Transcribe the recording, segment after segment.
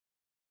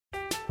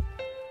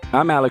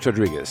I'm Alex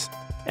Rodriguez.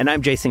 And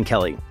I'm Jason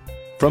Kelly.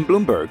 From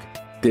Bloomberg,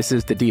 this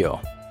is The Deal.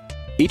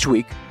 Each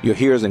week, you'll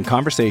hear us in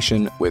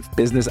conversation with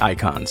business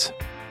icons.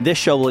 This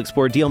show will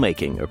explore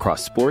deal-making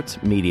across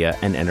sports, media,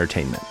 and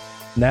entertainment.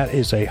 That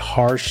is a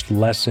harsh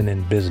lesson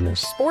in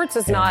business. Sports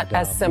is not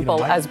as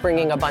simple as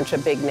bringing a bunch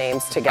of big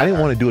names together. I didn't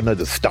want to do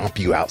another stomp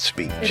you out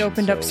speech. It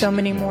opened up so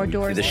many more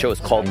doors. The show is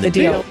called The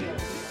Deal.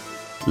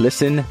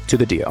 Listen to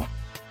The Deal.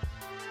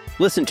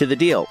 Listen to The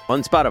Deal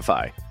on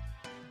Spotify.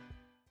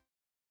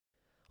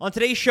 On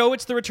today's show,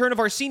 it's the return of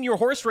our senior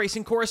horse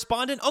racing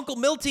correspondent, Uncle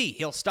Milty.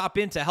 He'll stop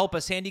in to help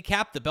us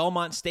handicap the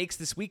Belmont Stakes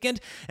this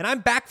weekend. And I'm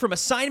back from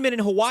assignment in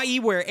Hawaii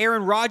where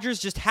Aaron Rodgers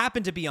just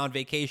happened to be on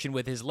vacation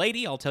with his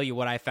lady. I'll tell you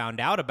what I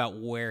found out about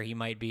where he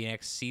might be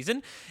next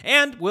season.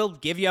 And we'll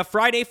give you a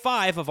Friday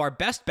 5 of our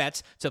best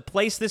bets to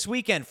place this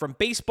weekend, from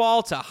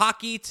baseball to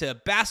hockey to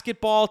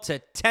basketball to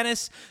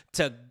tennis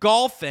to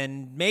golf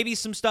and maybe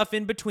some stuff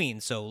in between.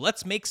 So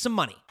let's make some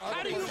money.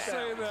 How do you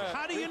say that?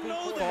 How do you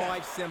know that?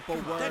 5 simple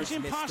words, That's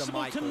impossible Mr.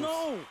 Michaels. to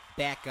know.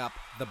 Back up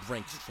the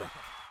Brinks truck.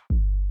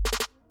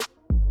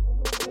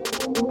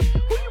 Who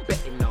you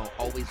betting on?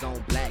 Always on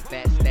black,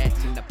 fat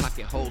stats in the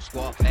pocket, whole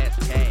squad, fast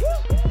cash.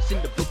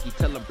 Send the bookie,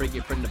 tell them bring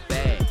it from the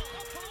bag.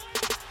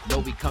 Know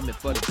we coming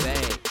for the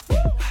bag.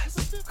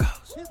 West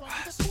Coast,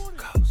 West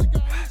Coast,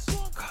 West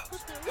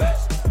Coast,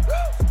 West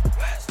Coast,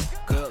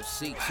 West Coast.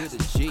 C to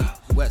the G,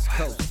 West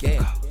Coast,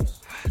 yeah.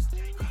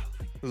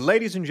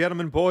 Ladies and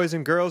gentlemen, boys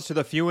and girls, to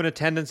the few in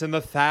attendance and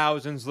the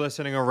thousands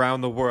listening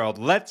around the world,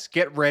 let's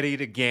get ready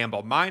to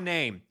gamble. My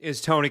name is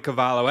Tony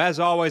Cavallo. As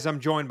always, I'm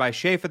joined by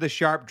Schaefer the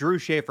Sharp, Drew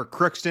Schaefer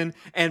Crookston,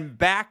 and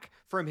back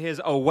from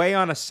his away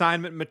on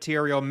assignment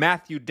material,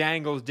 Matthew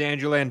Dangles,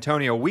 D'Angelo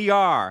Antonio. We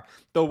are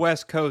the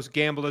West Coast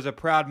Gamblers, a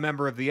proud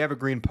member of the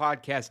Evergreen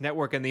Podcast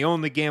Network and the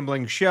only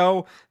gambling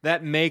show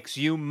that makes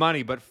you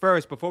money. But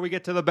first, before we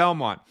get to the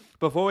Belmont,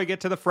 before we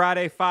get to the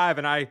Friday 5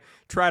 and I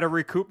try to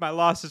recoup my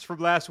losses from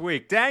last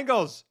week,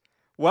 Dangles,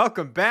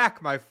 welcome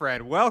back, my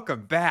friend.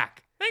 Welcome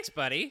back. Thanks,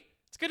 buddy.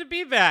 It's good to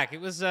be back. It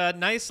was a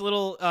nice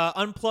little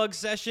unplugged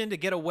session to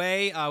get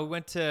away. We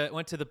went to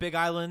the big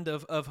island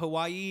of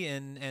Hawaii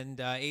and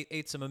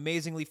ate some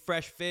amazingly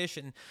fresh fish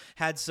and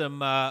had some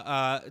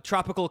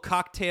tropical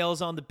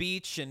cocktails on the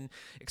beach and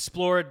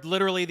explored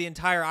literally the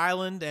entire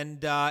island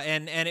and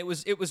it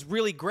was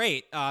really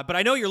great. But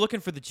I know you're looking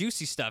for the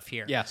juicy stuff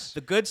here. Yes,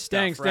 the good stuff.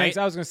 Thanks. Right?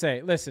 I was gonna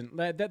say, listen,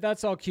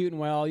 that's all cute and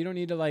well. You don't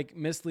need to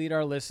mislead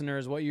our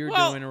listeners what you're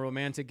doing a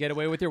romantic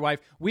getaway with your wife.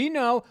 We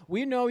know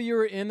you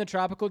were in the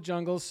tropical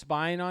jungle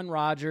spying on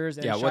Rodgers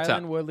and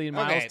Shailene Woodley and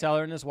Miles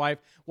Teller and his wife.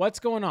 What's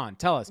going on?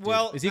 Tell us, dude.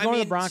 Well, is he going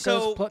to the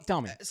Broncos?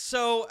 Tell me.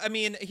 So, I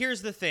mean,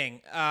 here's the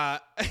thing.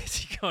 Is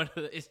he going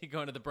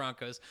to the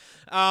Broncos?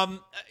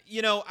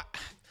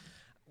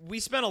 We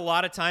spent a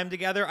lot of time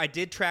together. I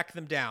did track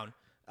them down.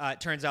 It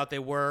turns out they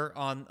were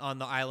on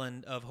the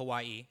island of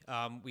Hawaii.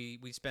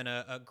 We spent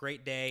a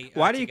great day.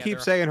 Why do you together.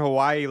 keep saying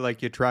Hawaii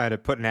like you're trying to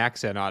put an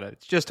accent on it?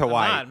 It's just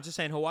Hawaii. I'm just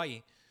saying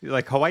Hawaii. You're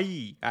like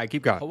Hawaii. I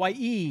keep going.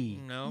 Hawaii.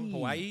 No,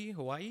 Hawaii.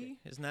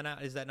 Is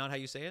that not how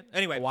you say it?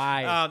 Anyway,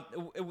 Hawaii.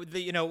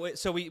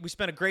 So we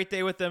spent a great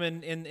day with them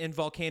in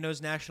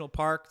Volcanoes National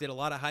Park. Did a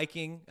lot of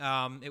hiking.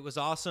 It was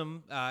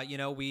awesome.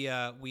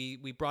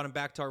 We brought them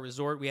back to our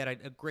resort. We had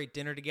a great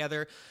dinner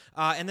together.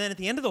 And then at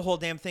the end of the whole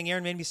damn thing,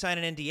 Aaron made me sign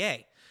an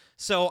NDA.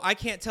 So I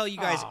can't tell you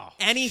guys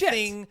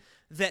anything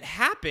that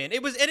happened.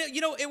 It would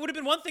have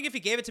been one thing if he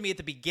gave it to me at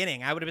the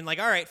beginning. I would have been like,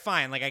 all right,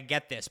 fine, I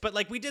get this. But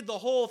we did the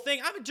whole thing.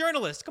 I'm a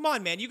journalist. Come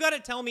on, man. You got to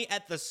tell me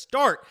at the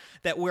start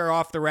that we're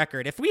off the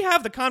record. If we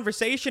have the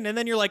conversation and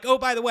then you're like, oh,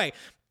 by the way,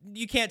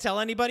 you can't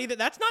tell anybody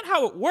that's not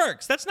how it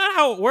works. That's not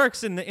how it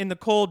works in the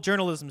cold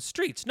journalism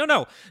streets.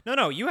 No.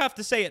 You have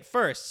to say it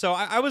first. So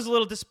I was a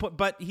little disappointed,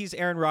 but he's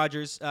Aaron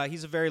Rodgers.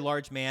 He's a very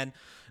large man.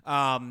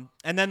 And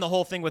then the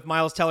whole thing with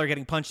Miles Teller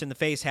getting punched in the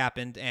face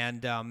happened,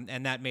 and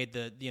that made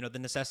the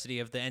necessity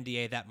of the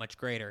NDA that much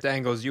greater.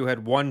 Dangles, you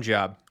had one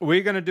job.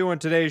 We're going to do on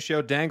today's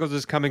show, Dangles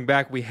is coming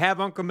back. We have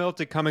Uncle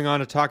Milty coming on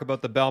to talk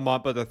about the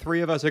Belmont, but the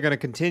three of us are going to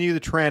continue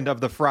the trend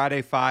of the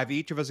Friday 5.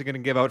 Each of us are going to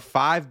give out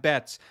 5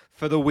 bets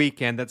for the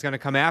weekend. That's going to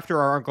come after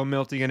our Uncle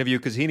Milty interview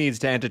because he needs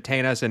to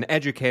entertain us and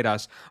educate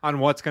us on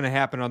what's going to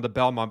happen on the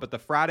Belmont. But the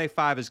Friday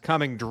 5 is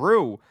coming.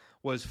 Drew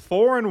was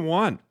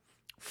 4-1.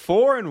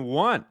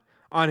 4-1.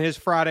 On his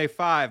Friday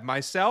 5.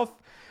 Myself,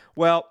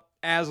 well,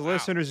 as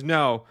listeners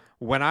know,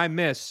 when I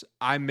miss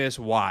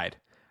wide.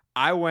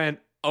 I went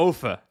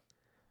OFA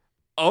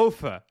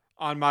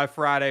on my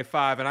Friday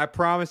 5, and I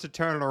promise to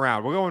turn it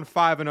around. We're going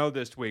 5-0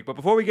 this week. But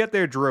before we get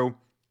there, Drew,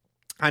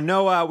 I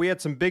know we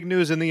had some big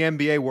news in the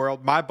NBA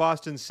world. My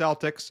Boston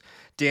Celtics,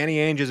 Danny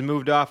Ainge has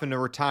moved off into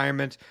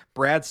retirement.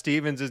 Brad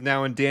Stevens is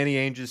now in Danny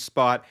Ainge's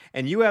spot.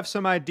 And you have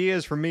some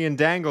ideas for me and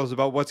Dangles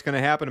about what's going to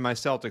happen to my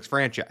Celtics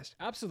franchise.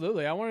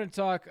 Absolutely. I wanted to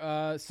talk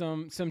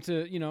some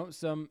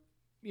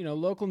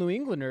local New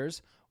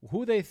Englanders,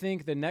 who they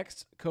think the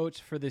next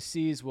coach for the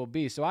C's will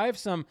be. So I have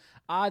some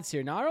odds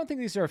here. Now, I don't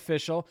think these are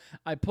official.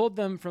 I pulled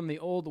them from the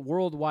old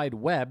World Wide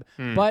Web,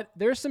 but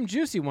there's some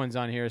juicy ones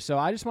on here. So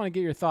I just want to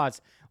get your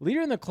thoughts.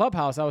 leader in the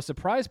clubhouse, I was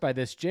surprised by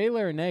this. Jay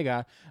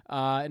Larranaga,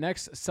 an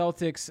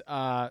ex-Celtics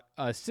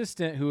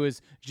assistant who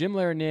is Jim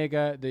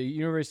Larranaga, the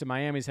University of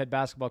Miami's head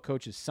basketball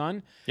coach's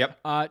son. Yep.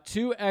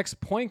 2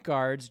 ex-point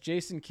guards,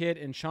 Jason Kidd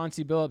and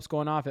Chauncey Billups,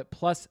 going off at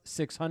plus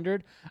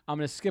 600. I'm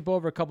going to skip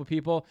over a couple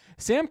people.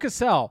 Sam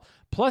Cassell,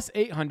 plus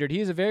 800.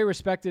 He's a very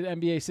respected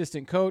NBA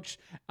assistant coach.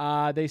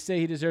 They say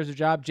he deserves a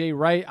job. Jay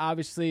Wright,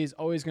 obviously, is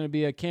always going to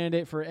be a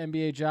candidate for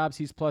NBA jobs.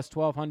 He's plus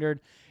 1,200.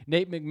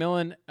 Nate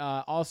McMillan,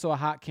 also a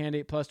hot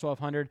candidate, plus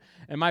 1,200.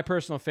 And my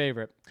personal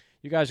favorite,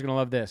 you guys are going to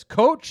love this,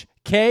 Coach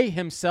K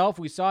himself.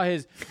 We saw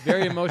his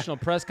very emotional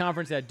press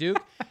conference at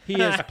Duke. He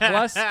is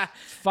plus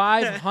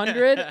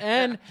 500.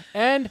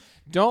 And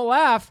don't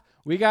laugh,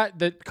 we got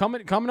the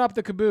coming up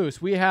the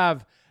caboose. We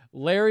have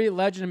Larry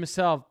Legend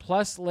himself,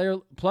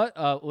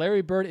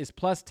 Larry Bird is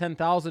plus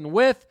 10,000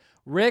 with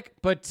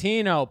Rick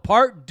Pitino.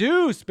 Part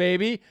deuce,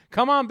 baby.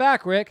 Come on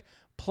back, Rick.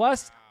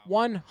 Plus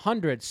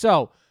 100.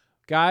 So,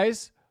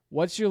 guys,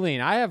 what's your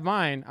lean? I have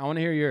mine. I want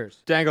to hear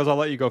yours. Dangles, I'll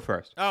let you go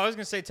first. Oh, I was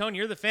going to say, Tony,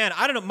 you're the fan.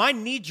 I don't know. My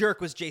knee jerk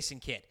was Jason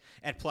Kidd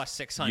at plus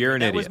 600. You're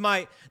an idiot.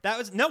 Why?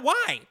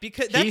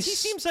 Because he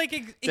seems like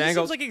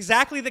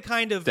exactly the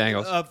kind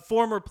of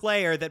former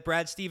player that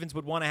Brad Stevens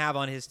would want to have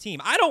on his team.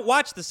 I don't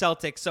watch the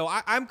Celtics, so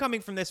I'm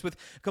coming from this with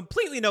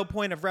completely no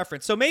point of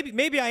reference. So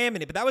maybe I am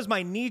in it, but that was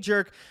my knee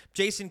jerk.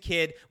 Jason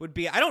Kidd would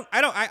be.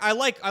 I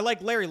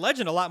like Larry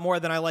Legend a lot more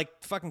than I like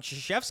fucking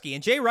Krzyzewski.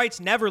 And Jay Wright's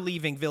never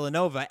leaving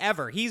Villanova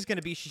ever. He's going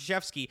to be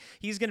Krzyzewski.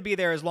 He's going to be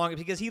there as long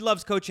because he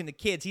loves coaching the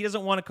kids. He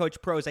doesn't want to coach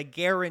pros. I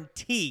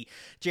guarantee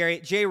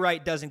Jay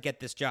Wright doesn't get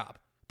this job.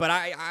 But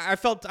I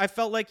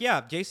felt like,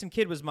 yeah, Jason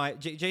Kidd was my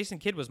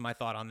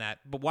thought on that.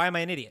 But why am I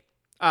an idiot?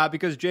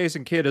 Because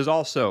Jason Kidd is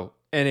also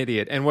an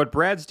idiot. And what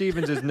Brad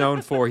Stevens is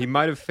known for, he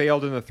might have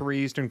failed in the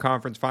 3 Eastern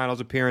Conference Finals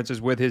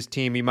appearances with his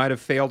team. He might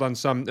have failed on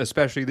some,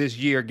 especially this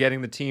year,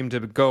 getting the team to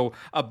go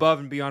above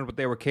and beyond what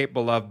they were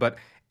capable of. But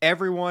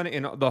everyone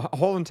in the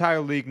whole entire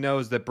league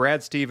knows that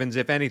Brad Stevens,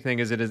 if anything,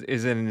 is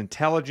an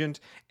intelligent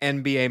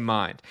NBA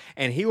mind.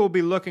 And he will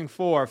be looking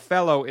for a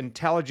fellow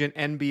intelligent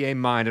NBA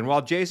mind. And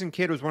while Jason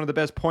Kidd was one of the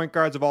best point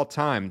guards of all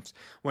time,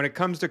 when it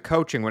comes to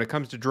coaching, when it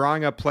comes to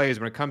drawing up plays,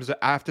 when it comes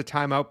to after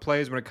timeout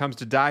plays, when it comes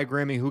to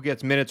diagramming who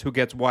gets minutes, who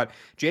gets what,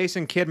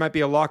 Jason Kidd might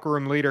be a locker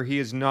room leader. He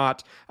is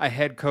not a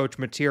head coach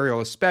material,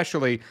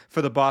 especially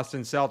for the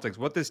Boston Celtics.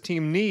 What this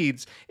team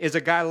needs is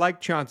a guy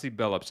like Chauncey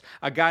Billups,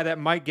 a guy that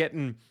might get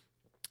in,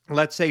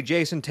 let's say,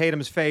 Jason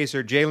Tatum's face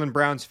or Jaylen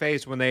Brown's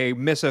face when they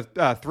miss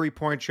a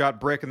three-point shot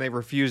brick and they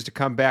refuse to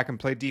come back and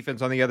play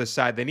defense on the other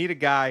side. They need a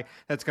guy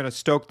that's going to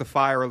stoke the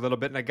fire a little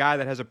bit and a guy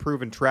that has a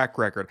proven track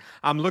record.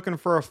 I'm looking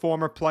for a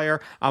former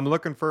player. I'm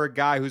looking for a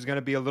guy who's going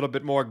to be a little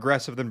bit more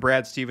aggressive than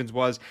Brad Stevens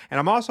was. And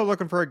I'm also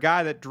looking for a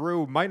guy that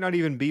Drew might not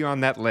even be on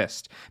that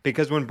list.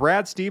 Because when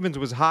Brad Stevens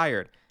was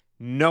hired,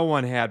 no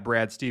one had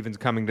Brad Stevens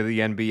coming to the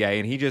NBA,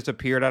 and he just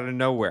appeared out of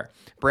nowhere.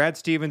 Brad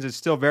Stevens is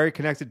still very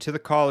connected to the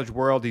college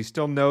world. He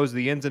still knows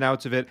the ins and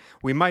outs of it.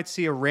 We might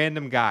see a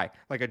random guy,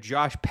 like a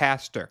Josh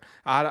Pastner,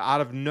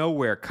 out of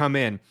nowhere come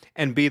in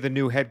and be the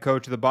new head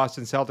coach of the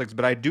Boston Celtics.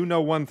 But I do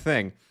know one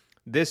thing.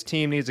 This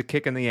team needs a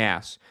kick in the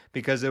ass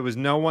because there was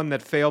no one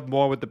that failed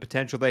more with the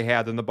potential they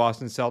had than the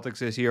Boston Celtics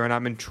this year, and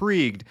I'm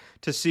intrigued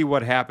to see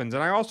what happens.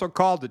 And I also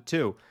called it,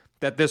 too,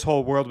 that this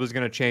whole world was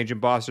going to change in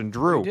Boston.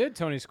 Drew, you did,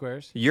 Tony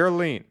Squares. Your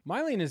lean.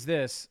 My lean is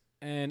this,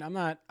 and I'm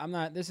not.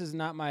 This is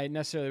not my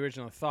necessarily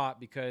original thought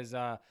because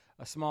a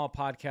small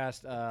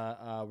podcast,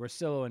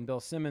 Rosillo and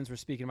Bill Simmons were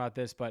speaking about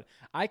this, but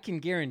I can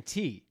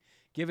guarantee,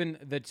 given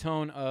the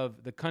tone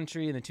of the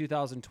country and the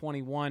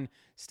 2021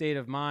 state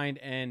of mind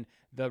and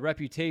the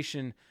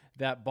reputation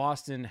that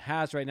Boston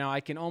has right now, I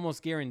can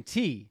almost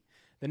guarantee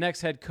the next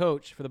head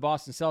coach for the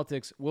Boston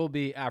Celtics will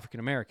be African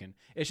American.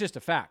 It's just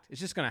a fact. It's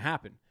just going to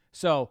happen.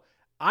 So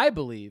I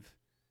believe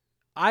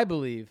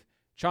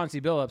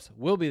Chauncey Billups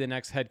will be the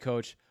next head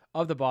coach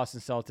of the Boston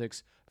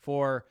Celtics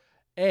for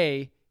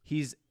A,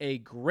 he's a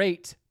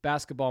great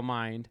basketball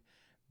mind,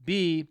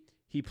 B,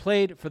 he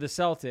played for the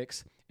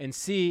Celtics, and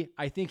C,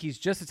 I think he's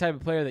just the type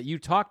of player that you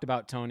talked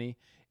about, Tony,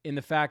 in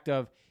the fact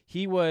of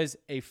he was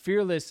a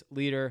fearless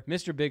leader,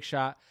 Mr. Big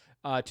Shot,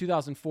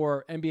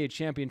 2004 NBA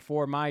champion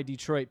for my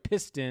Detroit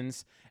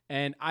Pistons,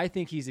 and I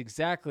think he's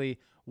exactly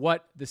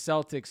what the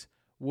Celtics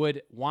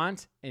would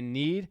want and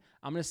need.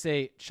 I'm going to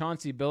say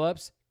Chauncey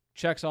Billups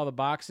checks all the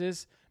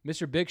boxes.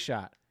 Mr. Big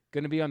Shot,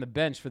 going to be on the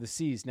bench for the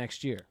C's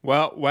next year.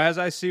 Well, as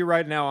I see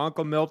right now,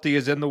 Uncle Milty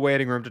is in the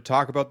waiting room to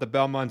talk about the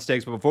Belmont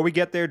Stakes. But before we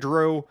get there,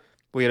 Drew,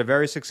 we had a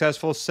very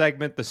successful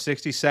segment, the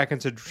 60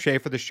 Seconds of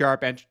Schaefer the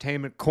Sharp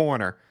Entertainment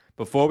Corner.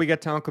 Before we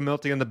get to Uncle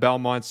Milty and the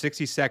Belmont,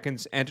 60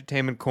 Seconds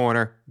Entertainment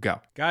Corner,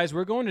 go. Guys,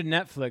 we're going to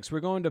Netflix.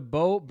 We're going to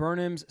Bo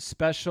Burnham's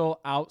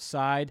special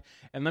Outside.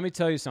 And let me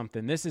tell you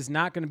something. This is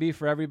not going to be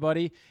for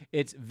everybody.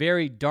 It's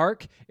very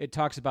dark. It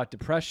talks about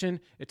depression.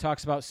 It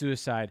talks about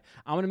suicide.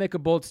 I'm going to make a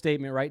bold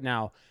statement right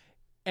now.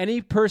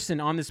 Any person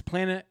on this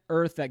planet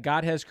Earth that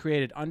God has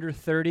created under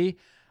 30,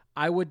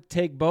 I would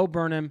take Bo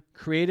Burnham,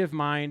 creative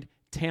mind,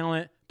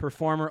 talent,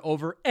 performer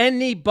over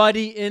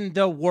anybody in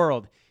the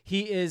world.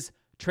 He is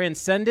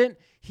transcendent.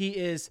 He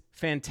is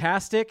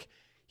fantastic.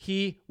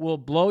 He will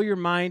blow your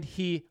mind.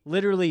 He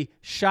literally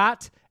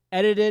shot,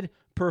 edited,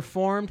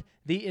 performed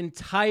the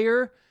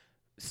entire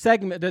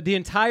segment, the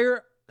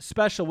entire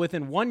special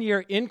within 1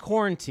 year in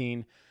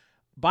quarantine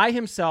by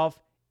himself.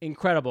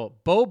 Incredible.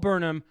 Bo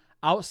Burnham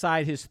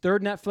outside, his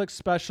third Netflix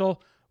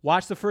special.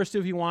 Watch the first two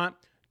if you want.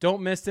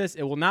 Don't miss this.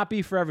 It will not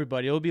be for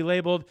everybody. It will be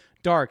labeled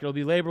dark. It will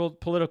be labeled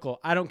political.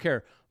 I don't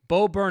care.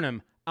 Bo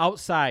Burnham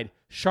outside.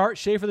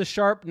 Schaefer the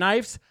Sharp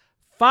Knives.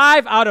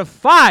 5 out of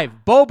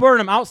 5. Bo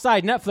Burnham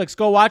outside Netflix.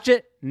 Go watch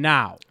it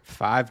now.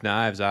 5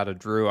 Knives out of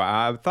Drew.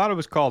 I thought it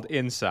was called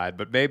Inside,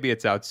 but maybe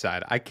it's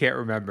outside. I can't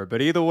remember.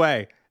 But either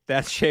way,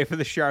 that's Schaefer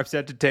the Sharp's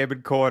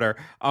Entertainment Corner.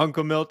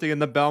 Uncle Milty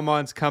and the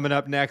Belmonts coming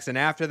up next. And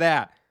after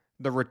that,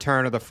 the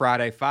return of the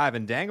Friday Five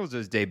and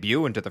Dangles'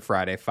 debut into the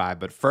Friday Five.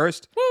 But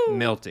first,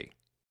 Milty.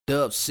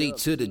 Dub C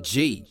to the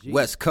G,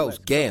 West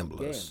Coast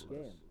Gamblers.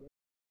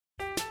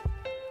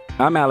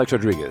 I'm Alex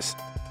Rodriguez.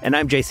 And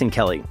I'm Jason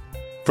Kelly.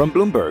 From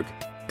Bloomberg,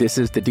 this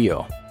is The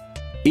Deal.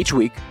 Each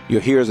week,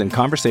 you'll hear us in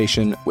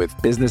conversation with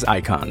business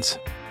icons.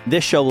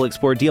 This show will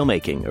explore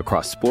deal-making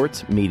across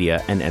sports,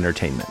 media, and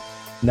entertainment.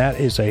 That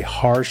is a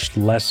harsh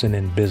lesson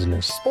in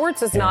business.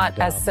 Sports is not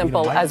as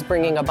simple as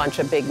bringing a bunch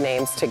of big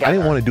names together. I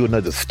didn't want to do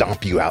another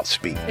stomp you out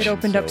speech. It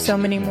opened up so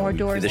many more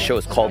doors. The show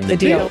is called The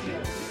Deal.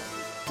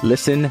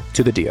 Listen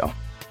to The Deal.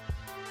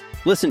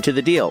 Listen to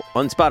The Deal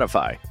on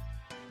Spotify.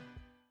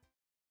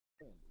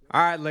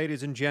 All right,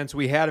 ladies and gents,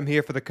 we had him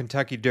here for the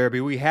Kentucky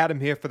Derby. We had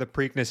him here for the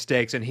Preakness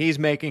Stakes, and he's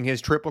making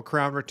his Triple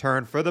Crown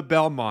return for the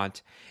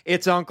Belmont.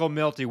 It's Uncle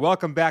Milty.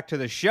 Welcome back to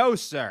the show,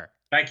 sir.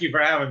 Thank you for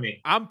having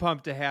me. I'm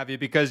pumped to have you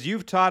because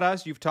you've taught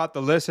us, you've taught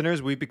the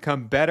listeners, we've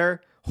become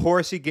better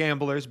horsey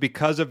gamblers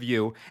because of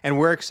you, and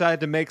we're excited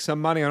to make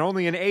some money on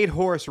only an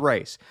 8-horse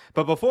race.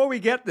 But before we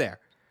get there,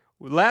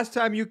 last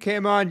time you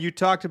came on, you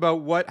talked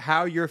about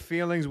how your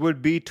feelings would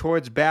be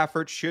towards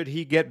Baffert should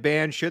he get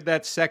banned, should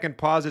that second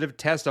positive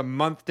test a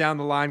month down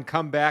the line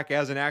come back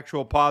as an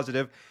actual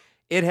positive.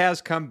 It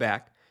has come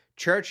back.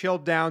 Churchill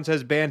Downs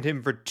has banned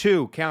him for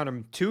 2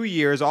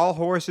 years. All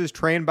horses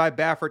trained by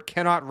Baffert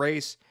cannot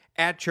race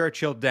at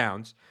Churchill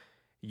Downs.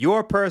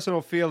 Your personal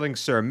feelings,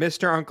 sir,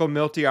 Mr. Uncle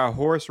Milty, our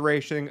horse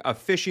racing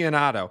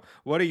aficionado.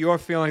 What are your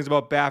feelings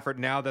about Baffert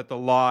now that the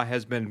law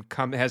has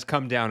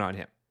come down on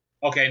him?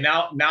 Okay,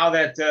 now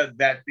that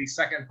the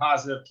second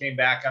positive came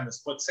back on the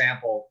split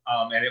sample,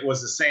 and it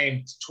was the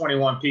same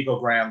 21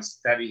 picograms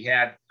that he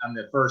had on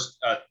the first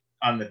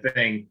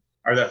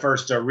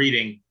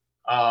reading,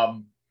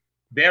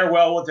 they're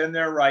well within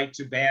their right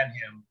to ban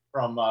him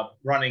from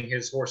running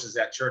his horses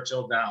at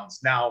Churchill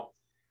Downs. Now,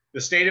 the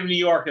state of New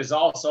York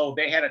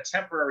they had a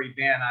temporary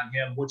ban on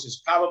him, which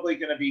is probably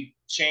going to be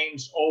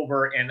changed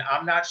over, and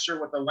I'm not sure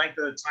what the length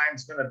of the time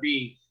is going to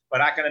be,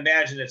 but I can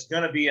imagine it's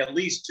going to be at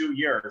least 2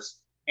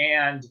 years.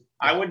 And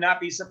I would not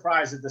be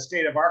surprised if the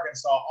state of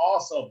Arkansas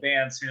also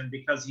bans him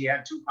because he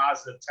had 2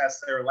 positive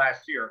tests there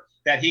last year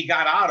that he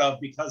got out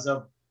of because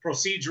of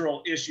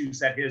procedural issues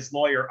that his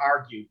lawyer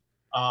argued.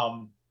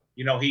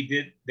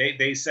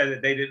 They said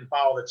that they didn't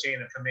follow the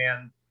chain of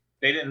command.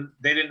 They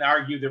didn't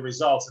argue the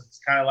results. It's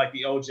kind of like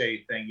the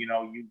OJ thing. You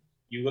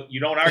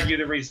don't argue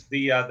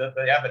the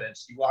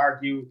evidence. You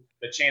argue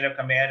the chain of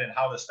command and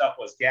how the stuff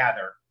was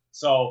gathered.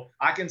 So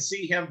I can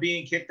see him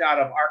being kicked out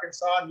of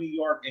Arkansas, New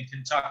York, and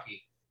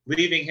Kentucky,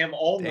 leaving him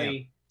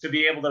only to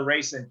be able to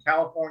race in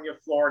California,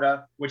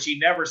 Florida, which he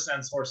never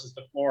sends horses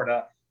to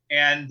Florida,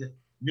 and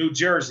New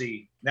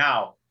Jersey.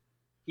 Now,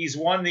 he's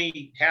won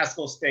the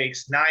Haskell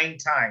Stakes 9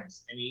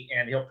 times,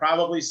 and he'll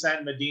probably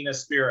send Medina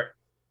Spirit,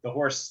 the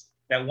horse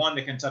that won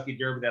the Kentucky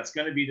Derby that's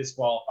going to be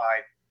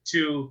disqualified,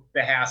 to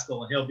the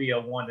Haskell, and he'll be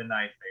a 1-9 favorite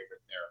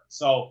there.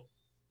 So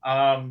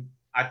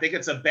I think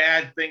it's a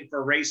bad thing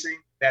for racing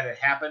that it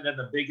happened in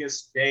the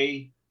biggest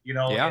day,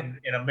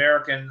 in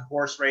American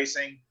horse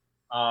racing.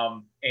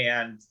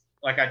 And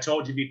like I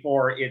told you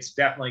before, it's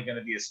definitely going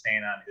to be a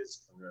stain on his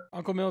career.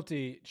 Uncle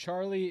Milty,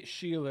 Charlie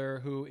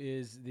Sheeler, who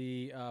is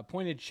the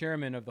appointed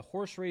chairman of the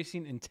Horse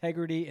Racing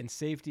Integrity and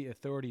Safety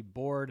Authority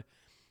Board,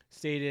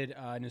 stated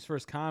in his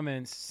first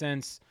comments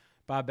since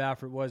Bob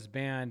Baffert was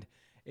banned,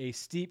 a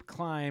steep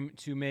climb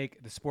to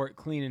make the sport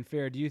clean and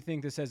fair. Do you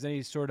think this has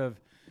any sort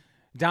of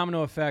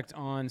domino effect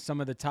on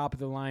some of the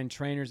top-of-the-line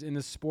trainers in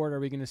the sport? Are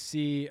we going to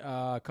see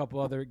a couple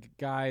other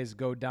guys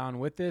go down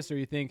with this, or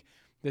you think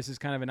this is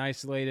kind of an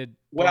isolated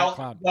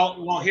cloud?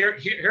 Well.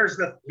 Here's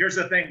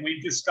the thing.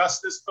 We've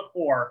discussed this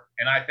before,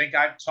 and I think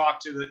I've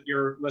talked to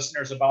your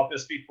listeners about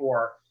this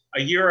before.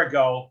 A year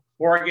ago,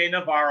 Jorge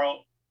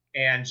Navarro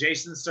and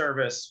Jason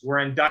Service were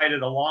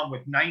indicted along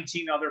with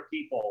 19 other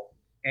people,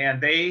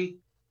 and they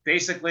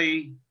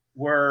basically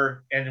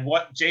were, and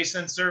what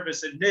Jason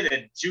Service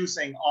admitted,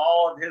 juicing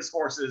all of his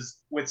horses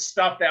with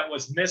stuff that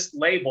was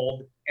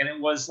mislabeled, and it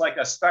was like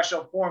a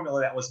special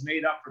formula that was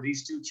made up for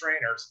these 2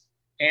 trainers.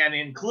 And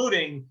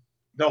including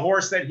the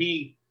horse that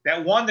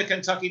won the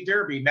Kentucky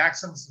Derby,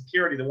 Maximum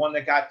Security, the one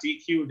that got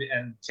DQ'd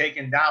and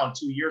taken down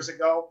 2 years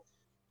ago.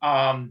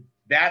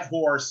 That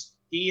horse,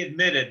 he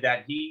admitted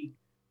that he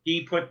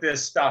put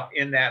this stuff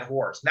in that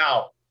horse.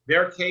 Now,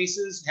 Their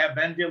cases have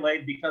been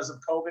delayed because of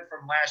COVID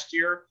from last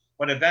year,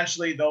 but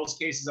eventually those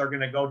cases are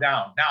going to go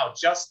down. Now,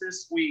 just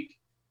this week,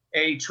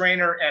 a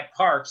trainer at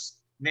Parks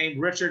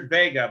named Richard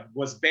Vega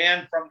was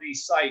banned from the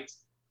site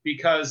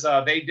because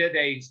they did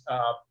a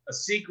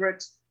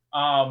secret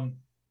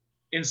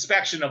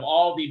inspection of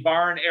all the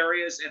barn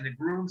areas and the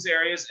grooms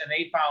areas, and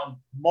they found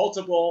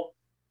multiple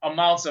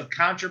amounts of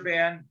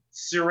contraband,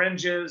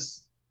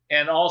 syringes,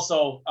 and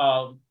also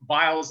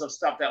vials of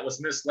stuff that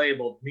was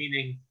mislabeled,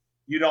 meaning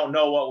you don't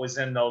know what was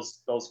in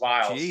those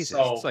vials. Jesus,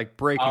 so, it's like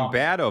Breaking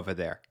Bad over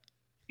there.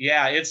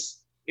 Yeah,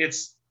 it's.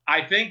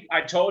 I think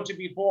I told you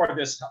before,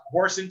 this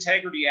Horse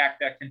Integrity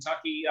Act that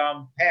Kentucky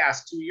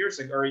passed 2 years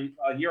ago, or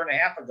a year and a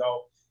half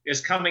ago,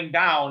 is coming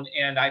down,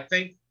 and I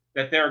think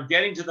that they're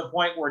getting to the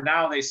point where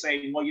now they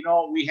say, well, you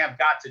know, we have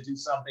got to do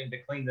something to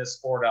clean this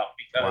sport up,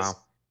 because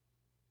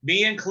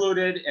me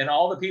included and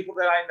all the people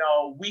that I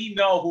know, we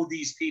know who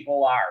these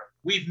people are.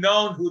 We've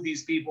known who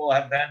these people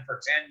have been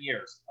for 10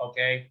 years,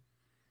 okay?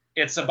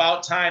 It's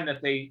about time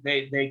that they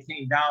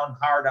came down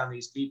hard on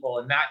these people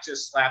and not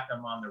just slapped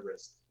them on the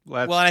wrist.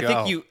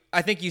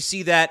 I think you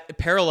see that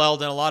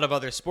paralleled in a lot of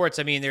other sports.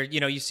 I mean,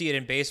 you see it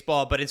in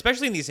baseball, but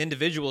especially in these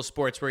individual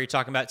sports where you're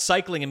talking about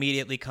cycling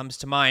immediately comes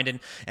to mind, and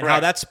how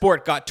that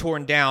sport got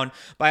torn down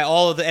by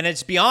all of the, and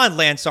it's beyond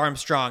Lance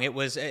Armstrong. It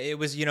was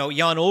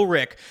Jan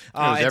Ullrich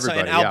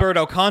and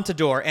Alberto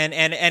Contador,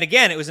 and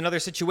again, it was another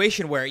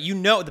situation where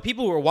the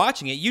people who were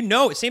watching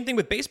it, same thing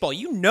with baseball.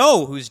 You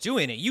know who's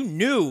doing it. You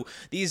knew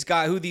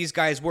who these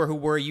guys were who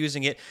were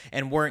using it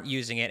and weren't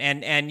using it,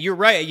 and you're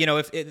right.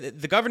 If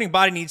the governing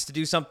body needs to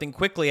do something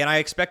quickly, and I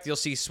expect you'll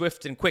see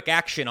swift and quick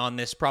action on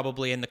this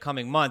probably in the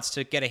coming months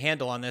to get a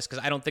handle on this,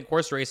 because I don't think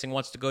horse racing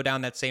wants to go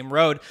down that same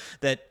road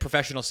that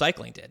professional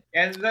cycling did.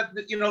 And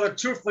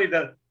truthfully,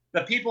 the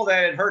people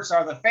that it hurts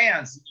are the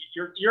fans.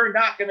 You're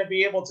not going to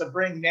be able to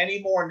bring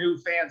any more new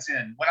fans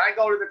in. When I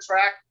go to the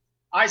track,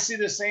 I see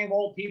the same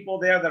old people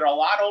there that are a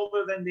lot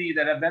older than me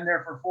that have been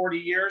there for 40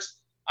 years.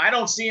 I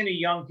don't see any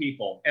young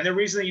people. And the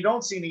reason you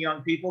don't see any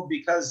young people,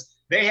 because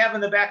they have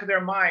in the back of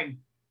their mind,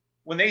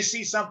 when they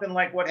see something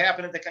like what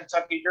happened at the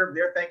Kentucky Derby,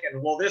 they're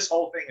thinking, well, this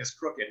whole thing is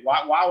crooked.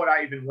 Why would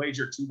I even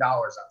wager $2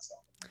 on something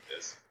like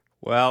this?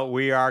 Well,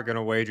 we are going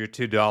to wager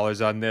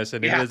 $2 on this,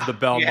 and it is the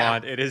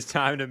Belmont. It is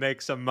time to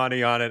make some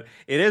money on it.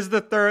 It is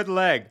the third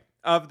leg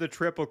of the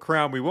Triple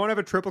Crown. We won't have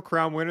a Triple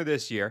Crown winner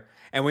this year,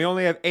 and we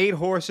only have 8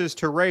 horses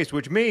to race,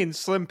 which means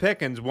slim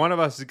pickings. One of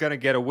us is going to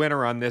get a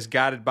winner on this,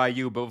 guided by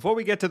you. But before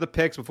we get to the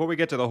picks, before we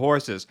get to the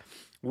horses,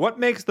 what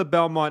makes the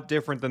Belmont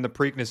different than the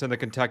Preakness and the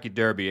Kentucky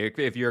Derby,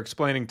 if you're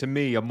explaining to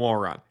me, a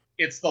moron?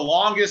 It's the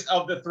longest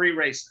of the 3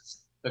 races.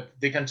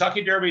 The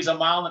Kentucky Derby is 1.25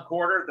 miles,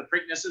 the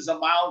Preakness is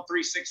 1 3/16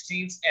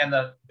 miles, and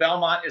the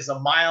Belmont is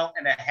 1.5 miles.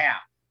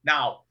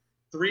 Now,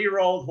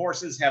 3-year-old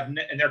horses and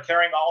they're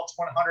carrying all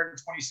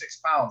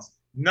 126 pounds.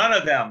 None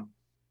of them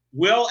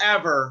will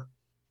ever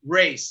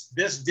race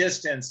this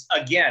distance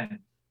again.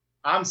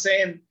 I'm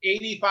saying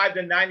 85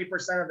 to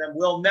 90% of them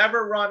will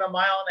never run 1.5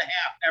 miles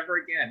ever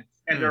again.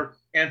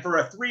 And for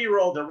a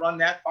 3-year-old to run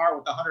that far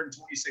with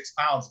 126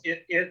 pounds,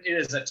 it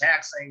is a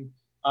taxing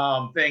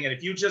thing. And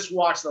if you just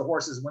watch the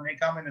horses when they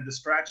come into the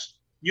stretch,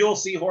 you'll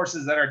see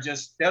horses that are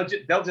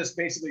they'll just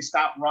basically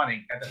stop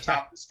running at the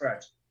top of the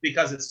stretch,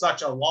 because it's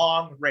such a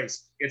long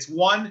race. It's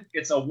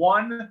a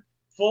one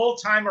full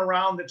time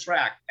around the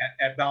track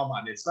at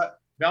Belmont.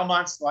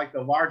 Belmont's like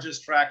the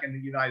largest track in the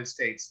United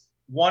States.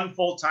 One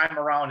full time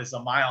around is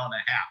 1.5 miles.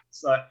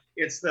 So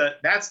that's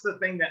the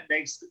thing that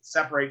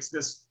separates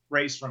this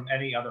race from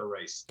any other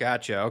race.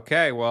 Gotcha.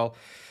 Okay. Well,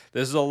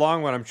 this is a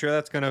long one. I'm sure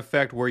that's going to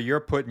affect where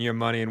you're putting your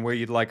money and where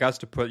you'd like us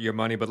to put your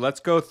money. But let's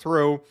go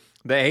through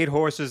the 8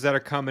 horses that are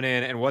coming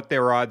in and what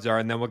their odds are,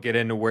 and then we'll get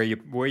into where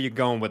you're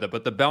going with it.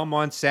 But the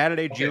Belmont,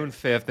 Saturday, June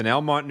 5th in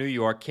Elmont, New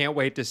York. Can't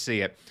wait to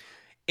see it.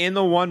 In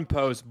the one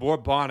post,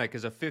 Bourbonic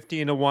is a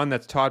 15-1.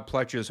 That's Todd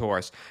Pletcher's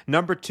horse.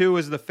 Number 2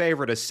 is the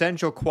favorite,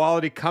 Essential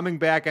Quality, coming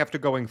back after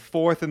going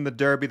 4th in the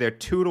Derby. They're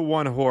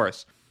 2-1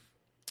 horse.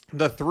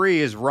 The 3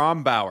 is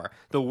Rombauer,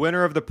 the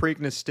winner of the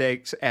Preakness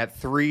Stakes at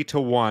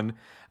 3-1.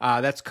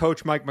 That's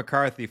Coach Mike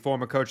McCarthy,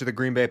 former coach of the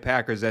Green Bay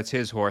Packers. That's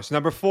his horse.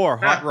 Number 4,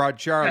 Hot Rod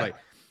Charlie.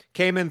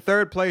 Came in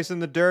 3rd place in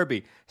the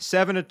Derby,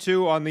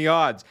 7-2 on the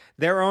odds.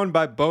 They're owned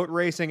by Boat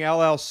Racing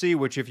LLC,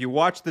 which if you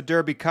watch the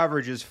Derby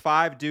coverage is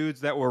 5 dudes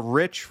that were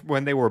rich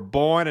when they were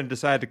born and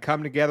decided to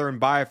come together and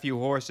buy a few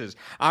horses.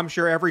 I'm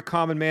sure every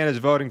common man is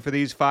voting for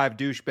these 5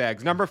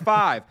 douchebags. Number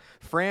 5,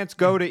 France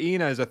Go to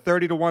Ina is a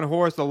 30-1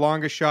 horse, the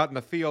longest shot in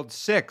the field.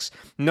 6,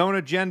 Known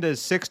Agenda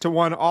is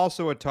 6-1,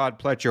 also a Todd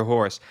Pletcher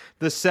horse.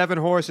 The 7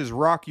 horse is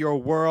Rock Your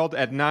World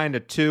at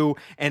 9-2,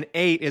 and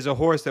 8 is a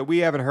horse that we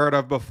haven't heard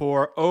of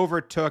before,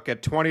 Overtook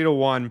at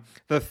 20-1,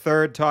 the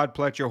 3rd Todd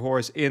Pletcher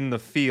horse in the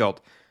field.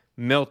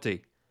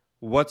 Milty,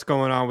 what's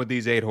going on with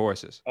these 8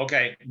 horses?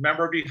 Okay,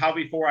 remember how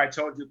before I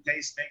told you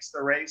pace makes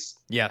the race?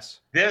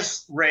 Yes.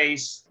 This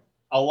race,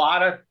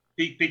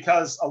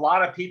 because a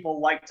lot of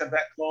people like to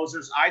bet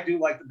closers. I do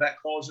like to bet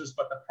closers,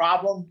 but the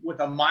problem with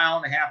 1.5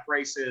 mile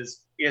race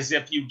is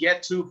if you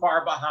get too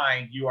far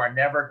behind, you are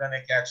never going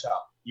to catch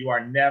up. You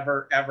are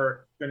never,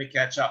 ever going to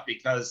catch up,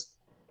 because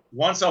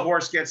once a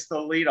horse gets the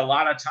lead, a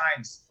lot of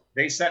times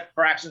they set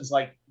fractions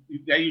like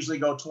they usually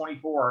go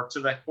 24 to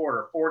the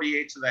quarter,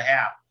 48 to the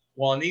half.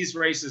 Well, in these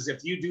races,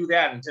 if you do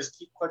that and just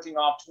keep clicking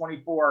off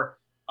 24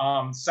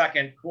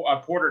 second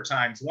quarter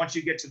times, once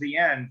you get to the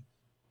end,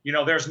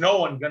 there's no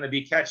one going to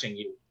be catching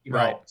you.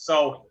 Right.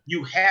 So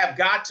you have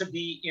got to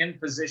be in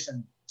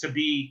position to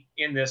be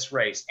in this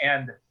race.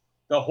 And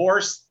the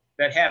horse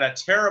that had a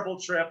terrible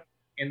trip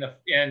in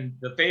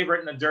the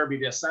favorite in the Derby,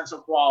 the Essential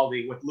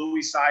Quality, with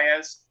Luis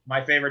Saez,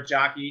 my favorite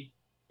jockey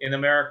in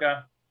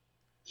America,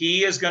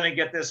 he is going to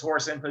get this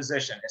horse in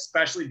position,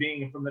 especially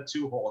being from the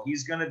 2-hole.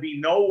 He's going to be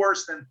no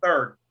worse than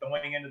third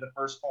going into the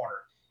first corner.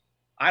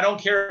 I don't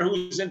care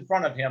who's in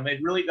front of him.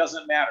 It really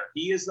doesn't matter.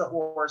 He is the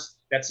horse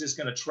that's just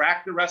going to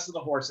track the rest of the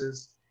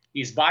horses.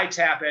 He's by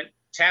Tappet.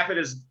 Tappet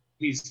is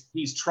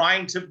he's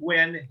trying to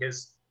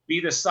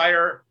be the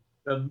sire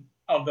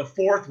of the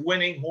 4th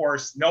winning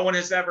horse. No one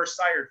has ever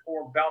sired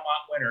 4 Belmont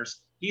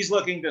winners. He's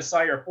looking to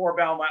sire 4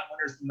 Belmont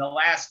winners in the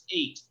last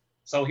 8.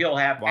 So he'll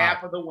have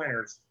half of the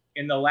winners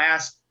in the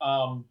last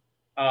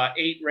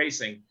 8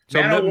 racing.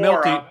 So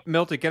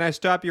Milty, can I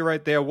stop you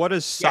right there? What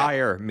does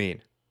sire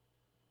mean?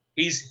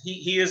 He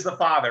is the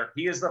father.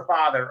 He is the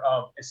father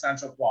of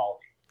Essential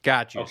Quality.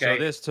 Got you.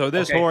 Okay. So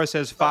this horse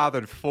has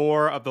fathered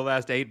 4 of the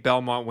last 8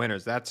 Belmont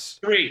winners. That's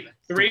 3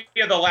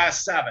 of the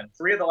last 7.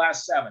 3 of the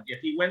last 7. If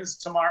he wins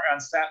tomorrow on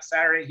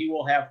Saturday, he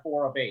will have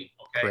 4 of 8.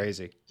 Okay.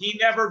 Crazy. He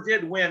never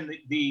did win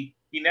the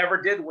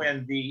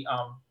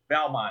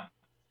Belmont.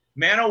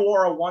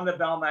 Manowara won the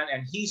Belmont,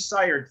 and he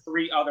sired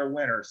 3 other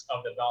winners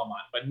of the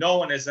Belmont, but no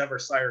one has ever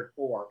sired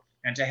 4.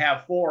 And to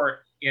have 4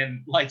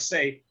 in, like,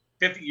 say,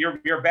 50,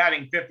 you're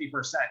batting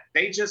 50%.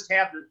 They just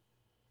have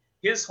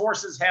his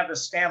horses have the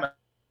stamina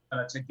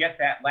to get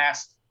that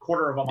last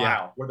quarter of a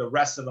mile where the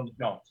rest of them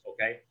don't.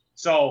 Okay.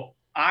 So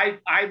I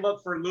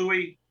look for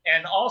Louis,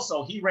 and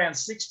also he ran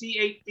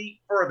 68 feet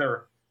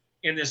further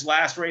in this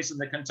last race in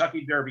the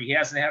Kentucky Derby. He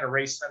hasn't had a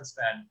race since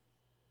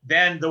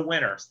then the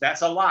winners.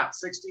 That's a lot.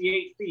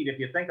 68 feet. If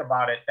you think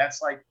about it,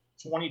 that's like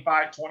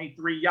 25,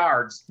 23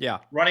 yards. Yeah.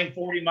 Running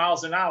 40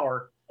 miles an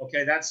hour.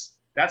 Okay.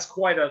 That's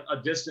quite a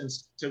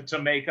distance to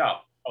make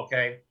up.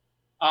 Okay.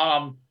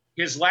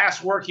 His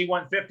last work, he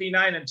won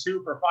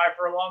 59-2 for 5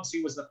 furlongs.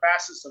 He was the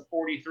fastest of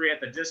 43 at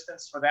the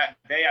distance for that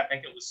day. I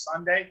think it was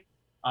Sunday.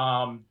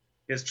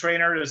 His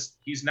trainer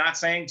he's not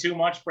saying too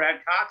much, Brad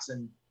Cox,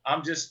 and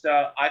I'm just,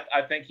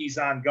 I think he's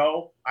on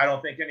go. I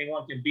don't think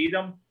anyone can beat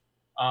him.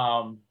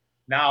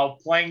 Now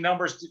playing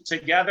numbers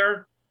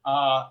together,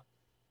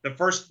 the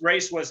first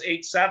race was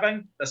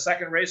 8-7. The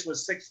second race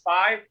was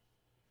 6-5.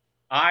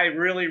 I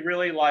really,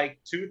 really like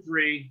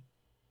 2-3,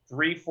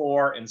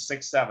 3-4, and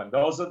 6-7.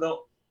 Those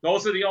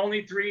are the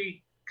only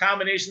 3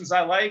 combinations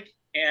I like.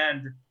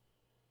 And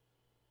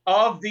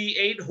of the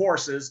 8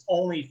 horses,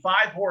 only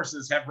 5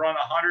 horses have run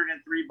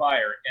 103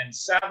 Beyer, and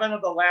 7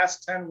 of the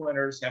last 10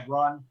 winners have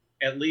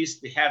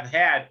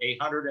had a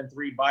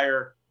 103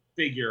 Beyer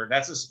figure.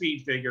 That's a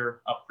speed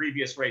figure of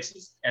previous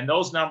races. And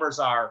those numbers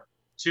are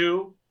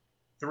 2,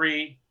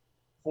 3,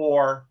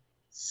 4,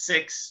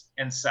 6,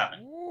 and 7.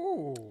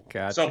 Ooh.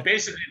 Gotcha. So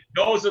basically,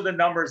 those are the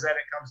numbers that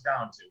it comes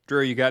down to.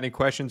 Drew, you got any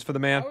questions for the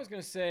man? I was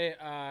going to say,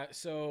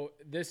 so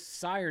this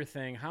sire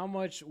thing, how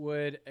much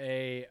would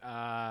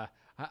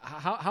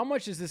how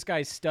much is this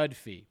guy's stud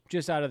fee?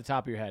 Just out of the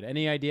top of your head,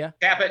 any idea?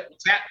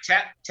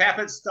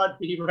 Tappett's stud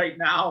fee right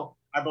now,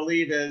 I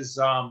believe, is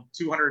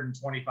 $225,000.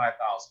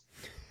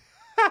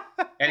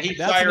 And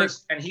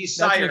that's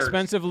an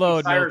expensive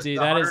load, Milty.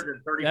 That is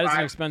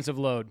an expensive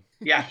load.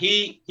 Yeah,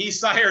 he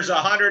sires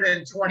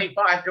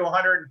 125 to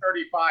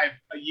 135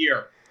 a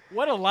year.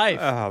 What a life!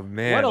 Oh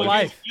man, what a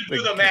life! You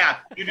do the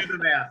math.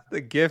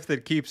 The gift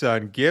that keeps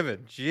on giving.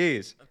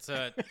 Jeez,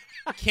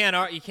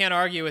 you can't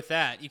argue with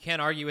that. You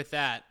can't argue with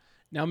that.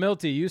 Now,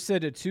 Milty, you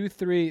said a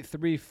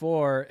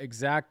 2-3-3-4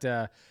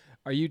 exacta.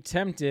 Are you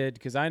tempted?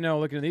 Because I know,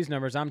 looking at these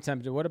numbers, I'm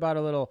tempted. What about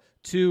a little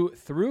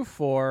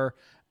 2-4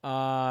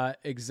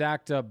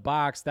 exacta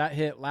box that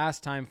hit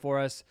last time for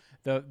us?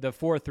 The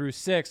 4 through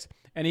 6.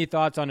 Any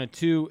thoughts on a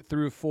 2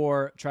 through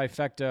 4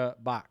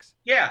 trifecta box?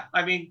 Yeah,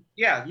 I mean,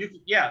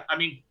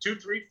 2,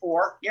 3,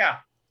 4. Yeah.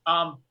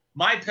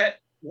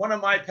 One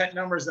of my pet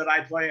numbers that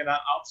I play, and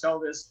I'll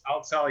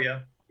tell you,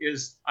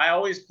 is I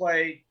always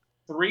play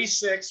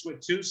 3-6 with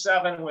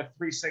 2-7 with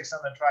 3-6 on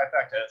the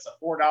trifecta. It's a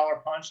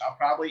 $4 punch. I'll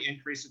probably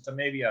increase it to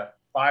maybe a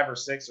 $5 or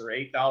 $6 or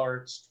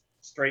 $8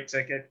 straight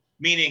ticket,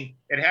 meaning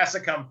it has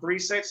to come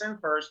 3-6 in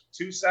first,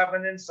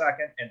 2-7 in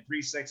second, and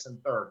 3-6 in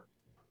third.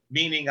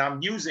 Meaning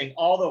I'm using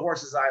all the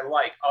horses I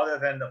like other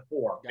than the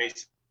 4,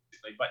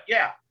 basically. But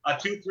yeah, a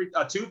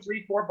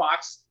 2-3-4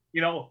 box,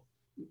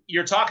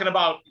 you're talking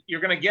about,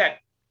 you're going to get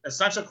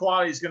Essential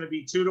Quality is going to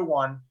be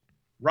 2-1.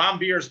 Ron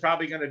Beer is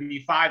probably going to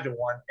be 5-1,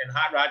 and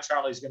Hot Rod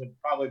Charlie is going to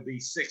probably be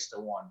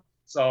 6-1.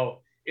 So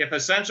if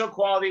Essential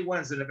Quality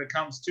wins, and if it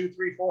comes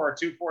 2-3-4 or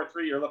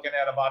 2-4-3, you're looking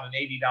at about an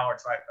 $80 trifecta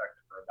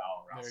for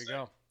 $1. There you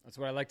go. That's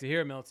what I like to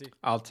hear, Milty.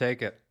 I'll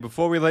take it.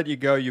 Before we let you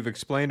go, you've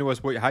explained to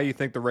us how you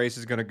think the race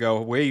is going to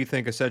go, where you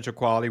think Essential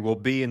Quality will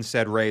be in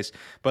said race.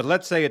 But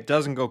let's say it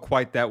doesn't go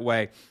quite that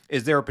way.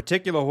 Is there a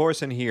particular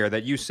horse in here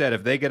that you said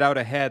if they get out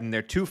ahead and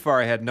they're too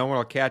far ahead, no one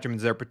will catch them?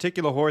 Is there a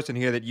particular horse in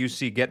here that you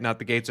see getting out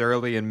the gates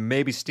early and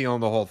maybe stealing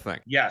the whole thing?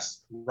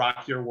 Yes,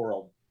 Rock Your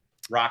World.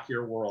 Rock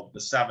Your World,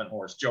 the 7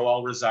 horse,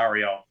 Joel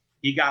Rosario.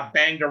 He got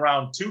banged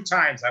around 2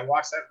 times. I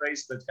watched that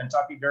race, the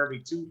Kentucky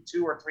Derby,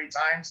 two or three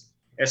times.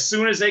 As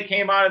soon as they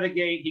came out of the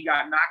gate, he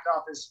got knocked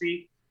off his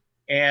feet,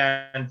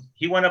 and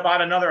he went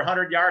about another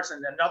 100 yards,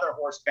 and another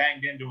horse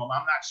banged into him.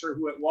 I'm not sure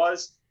who it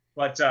was,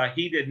 but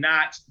he did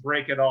not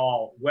break it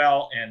all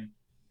well. And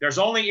there's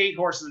only 8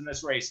 horses in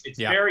this race. It's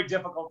very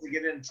difficult to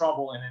get in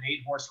trouble in an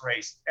 8-horse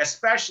race,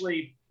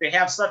 especially they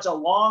have such a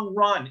long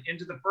run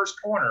into the first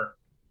corner.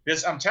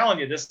 I'm telling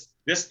you,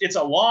 it's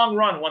a long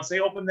run. Once they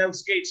open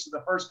those gates to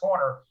the first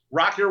corner,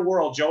 Rock Your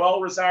World,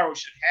 Joel Rosario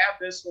should have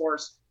this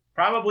horse.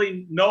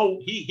 Probably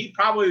he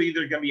probably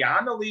either going to be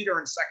on the lead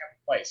or in second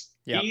place.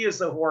 Yep. He is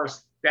the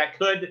horse that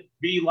could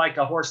be like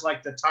a horse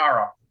like the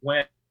Tara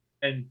when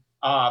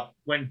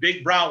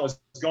Big Brown was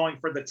going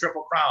for the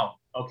Triple Crown,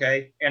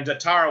 okay? And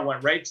Tara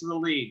went right to the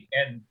lead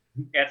and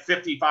at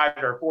 55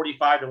 or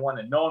 45 to 1,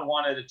 and no one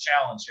wanted to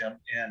challenge him.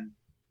 And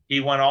he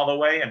went all the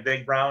way, and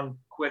Big Brown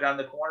quit on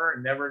the corner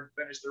and never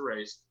finished the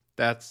race.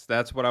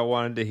 That's what I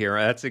wanted to hear.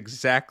 That's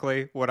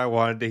exactly what I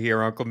wanted to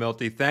hear, Uncle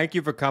Milty. Thank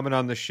you for coming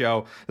on the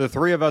show. The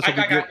 3 of us will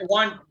be good.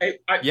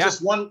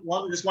 Just want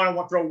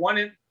to throw one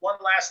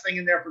last thing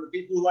in there for the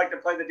people who like to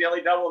play the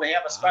Daily Double. They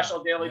have a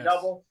special Daily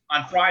Double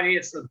on Friday.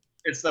 It's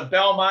the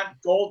Belmont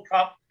Gold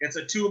Cup. It's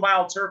a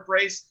 2-mile turf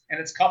race, and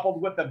it's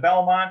coupled with the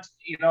Belmont,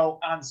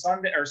 on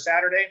Sunday or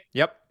Saturday.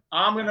 Yep.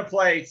 I'm going to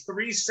play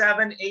 3,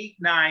 7, 8,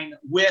 9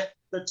 with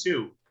the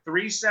 2.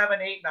 3, 7,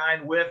 8,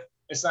 9 with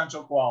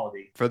Essential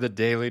Quality. For the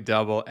Daily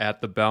Double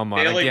at the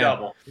Belmont. Daily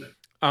Double.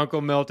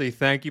 Uncle Milty,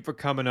 thank you for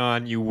coming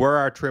on. You were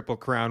our Triple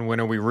Crown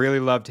winner. We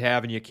really loved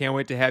having you. Can't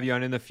wait to have you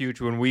on in the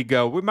future when we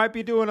go. We might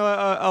be doing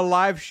a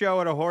live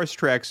show at a horse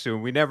track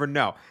soon. We never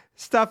know.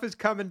 Stuff is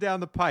coming down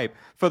the pipe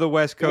for the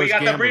West Coast. We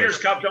got Gamblers. the Breeders'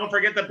 Cup. Don't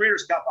forget the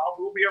Breeders' Cup.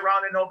 We'll be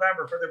around in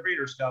November for the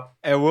Breeders' Cup.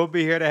 And we'll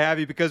be here to have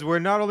you because we're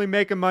not only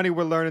making money,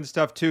 we're learning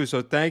stuff too.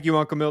 So thank you,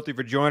 Uncle Milty,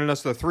 for joining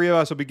us. The 3 of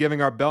us will be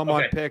giving our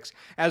Belmont picks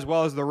as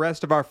well as the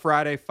rest of our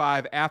Friday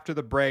 5 after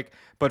the break.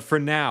 But for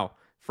now,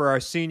 for our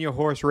senior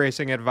horse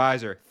racing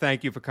advisor,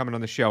 thank you for coming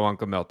on the show,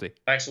 Uncle Milty.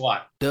 Thanks a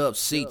lot. Dub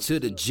C to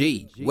the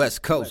G,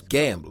 West Coast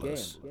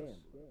Gamblers.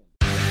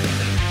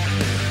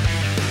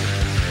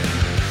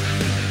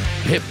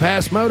 Pit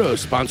Pass Moto,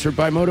 sponsored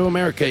by Moto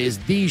America, is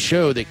the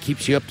show that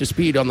keeps you up to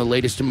speed on the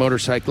latest in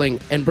motorcycling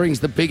and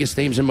brings the biggest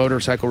names in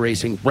motorcycle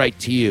racing right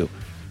to you.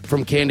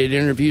 From candid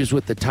interviews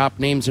with the top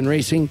names in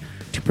racing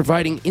to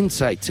providing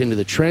insights into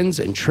the trends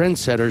and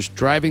trendsetters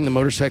driving the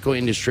motorcycle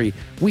industry,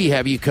 we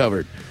have you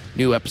covered.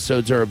 New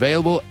episodes are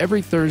available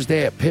every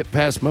Thursday at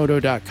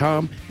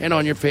pitpassmoto.com and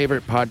on your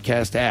favorite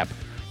podcast app.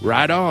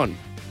 Ride on!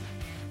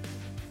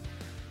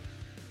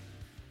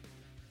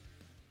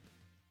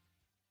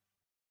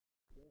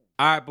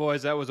 All right,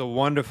 boys, that was a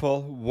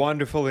wonderful,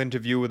 wonderful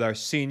interview with our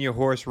senior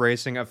horse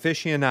racing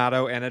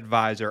aficionado and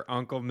advisor,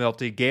 Uncle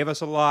Milty. Gave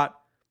us a lot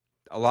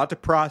to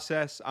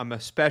process. I'm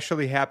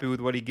especially happy with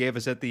what he gave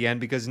us at the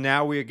end because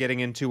now we are getting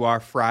into our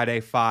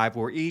Friday 5,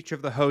 where each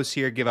of the hosts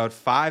here give out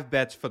 5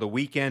 bets for the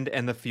weekend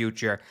and the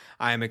future.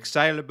 I am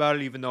excited about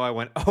it, even though I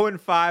went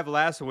 0-5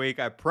 last week.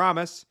 I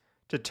promise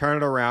to turn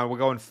it around. We're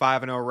going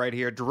 5-0 right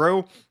here.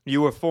 Drew,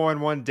 you were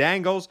 4-1.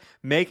 Dangles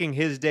making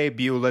his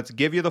debut. Let's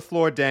give you the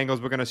floor, Dangles.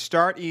 We're going to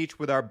start each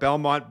with our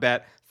Belmont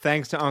bet,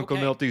 thanks to Uncle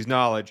Milty's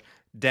knowledge.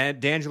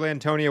 D'Angelo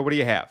Antonio, what do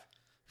you have?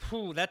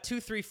 That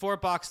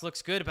 2-3-4 box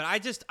looks good, but I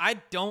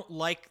don't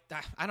like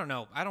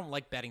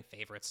betting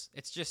favorites.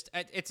 It's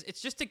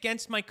just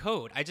against my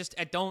code. I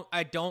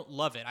don't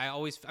love it.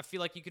 I feel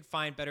like you could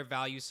find better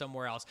value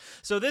somewhere else.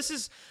 So this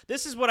is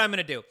what I'm going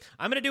to do.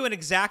 I'm going to do an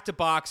exacta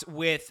box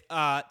with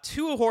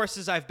 2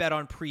 horses I've bet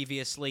on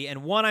previously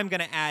and one I'm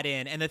going to add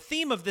in. And the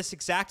theme of this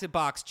exacta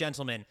box,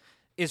 gentlemen,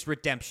 is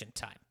redemption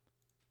time.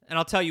 And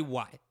I'll tell you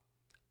why.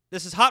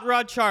 This is Hot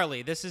Rod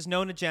Charlie. This is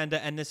Known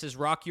Agenda, and this is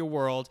Rock Your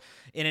World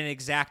in an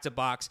exacta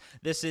box.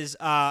 This is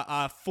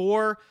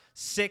 4,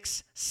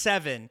 6,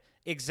 7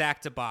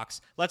 exacta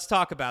box. Let's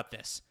talk about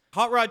this.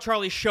 Hot Rod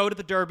Charlie showed at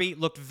the Derby,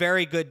 looked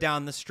very good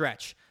down the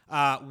stretch.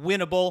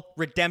 Winnable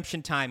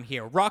redemption time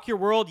here. Rock Your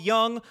World,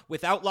 young,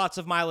 without lots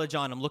of mileage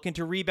on him, looking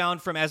to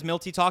rebound from, as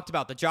Milty talked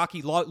about, the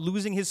jockey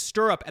losing his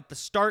stirrup at the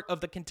start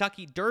of the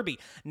Kentucky Derby.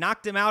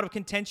 Knocked him out of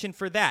contention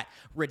for that.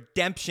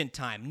 Redemption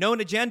time.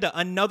 Known Agenda,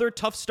 another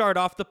tough start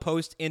off the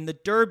post in the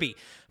Derby.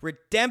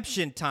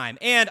 Redemption time.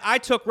 And I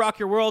took Rock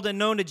Your World and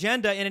Known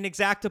Agenda in an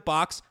exacta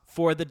box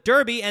for the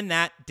Derby, and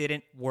that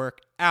didn't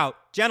work out.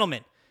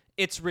 Gentlemen,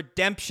 it's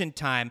redemption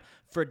time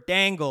for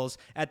Dangles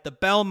at the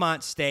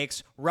Belmont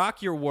Stakes,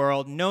 Rock Your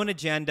World, Known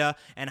Agenda,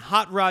 and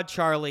Hot Rod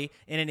Charlie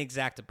in an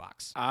exacta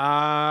box.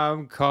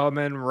 I'm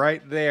coming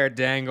right there,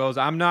 Dangles.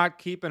 I'm not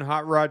keeping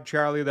Hot Rod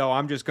Charlie, though.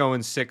 I'm just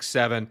going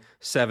 6-7,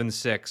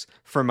 7-6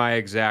 for my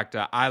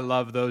exacta. I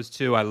love those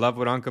two. I love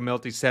what Uncle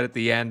Milty said at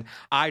the end.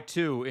 I,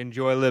 too,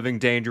 enjoy living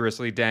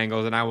dangerously,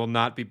 Dangles, and I will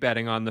not be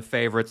betting on the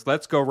favorites.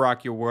 Let's go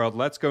Rock Your World.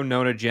 Let's go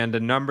Known Agenda.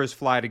 Numbers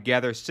fly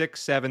together.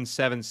 6-7,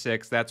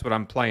 7-6. That's what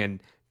I'm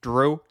playing.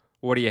 Drew,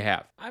 what do you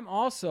have?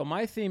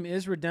 My theme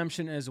is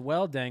redemption as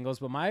well, Dangles,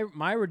 but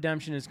my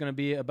redemption is going to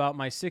be about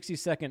my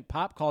 60-second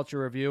pop culture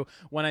review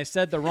when I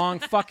said the wrong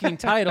fucking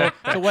title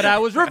to what I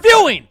was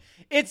reviewing.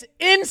 It's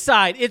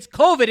inside. It's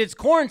COVID. It's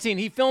quarantine.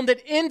 He filmed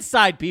it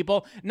inside,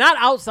 people, not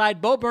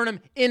outside. Bo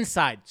Burnham,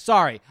 inside.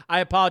 Sorry. I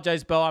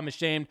apologize, Bo. I'm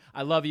ashamed.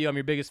 I love you. I'm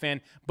your biggest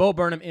fan. Bo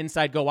Burnham,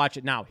 inside. Go watch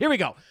it now. Here we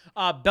go.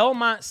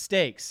 Belmont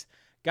Stakes.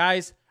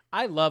 Guys,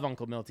 I love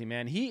Uncle Milty,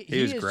 man. He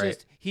is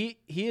great. He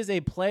is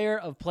a player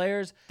of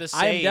players. The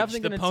sage,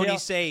 the pony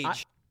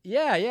sage.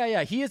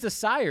 Yeah. He is a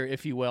sire,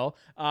 if you will.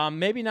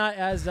 Maybe not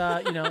as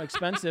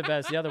expensive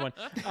as the other one.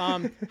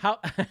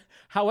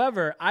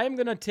 However, I am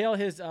going to tail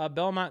his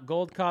Belmont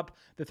Gold Cup,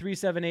 the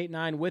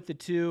 3-7-8-9 with the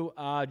 2,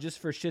 just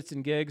for shits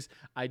and gigs.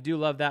 I do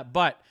love that.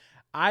 But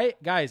I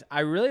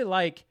really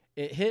like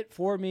it. Hit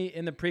for me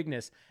in the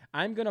Preakness.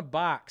 I'm going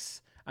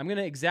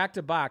to exact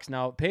a box.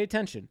 Now, pay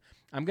attention.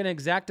 I'm going to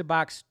exact a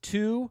box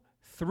 2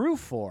 through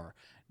 4.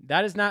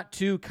 That is not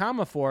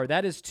 2,4.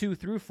 That is 2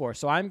 through 4.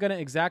 So I'm going to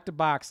exact a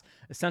box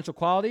Essential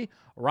Quality,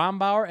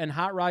 Rombauer, and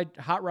Hot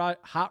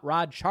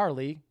Rod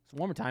Charlie.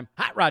 One more time.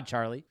 Hot Rod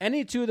Charlie.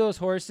 Any 2 of those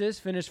horses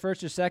finish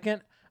first or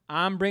second,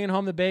 I'm bringing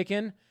home the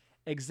bacon.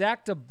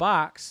 Exact a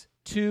box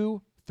 2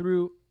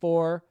 through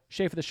 4.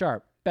 Schaefer the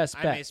Sharp. Best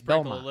bet. I may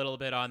sprinkle Belmont. a little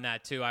bit on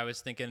that too. I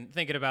was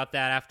thinking about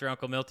that after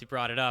Uncle Milty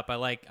brought it up. I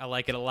like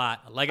it a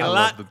lot. I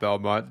love the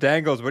Belmont.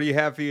 Dangles, what do you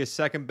have for your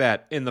second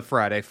bet in the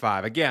Friday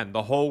 5? Again,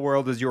 the whole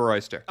world is your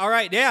oyster. All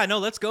right,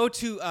 let's go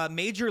to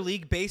Major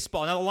League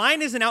Baseball. Now, the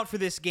line isn't out for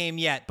this game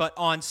yet, but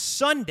on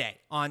Sunday,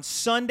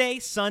 it's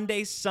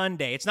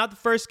not the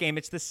first game,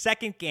 it's the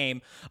second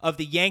game of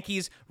the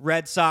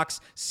Yankees-Red Sox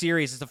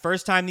series. It's the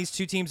first time these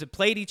two teams have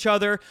played each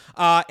other,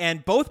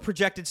 and both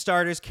projected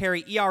starters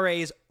carry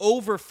ERAs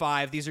over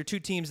 5. These are two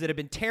teams that have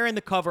been tearing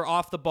the cover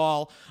off the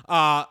ball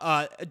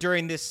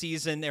during this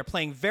season. They're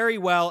playing very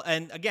well,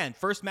 and again,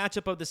 first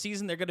matchup of the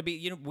season, they're going to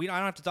be, we don't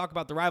have to talk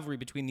about the rivalry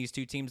between these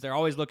two teams. They're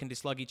always looking to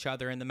slug each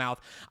other in the mouth.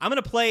 I'm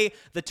going to play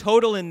the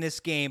total in this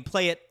game,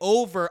 play it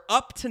over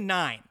up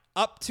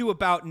to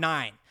about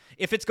 9.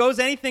 If it goes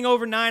anything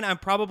over 9, I'm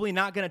probably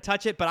not going to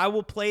touch it, but I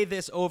will play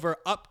this over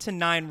up to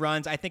 9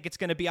 runs. I think it's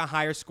going to be a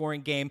higher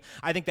scoring game.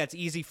 I think that's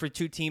easy for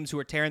two teams who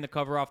are tearing the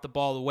cover off the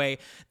ball the way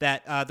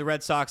that the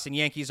Red Sox and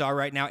Yankees are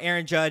right now.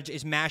 Aaron Judge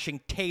is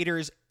mashing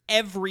taters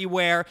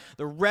everywhere.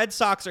 The Red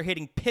Sox are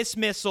hitting piss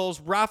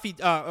missiles.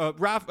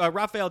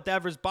 Rafael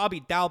Devers,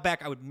 Bobby Dalbec.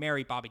 I would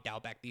marry Bobby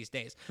Dalbec these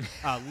days.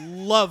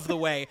 Love the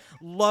way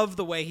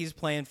he's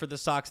playing for the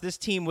Sox. This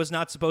team was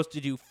not supposed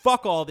to do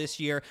fuck all this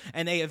year,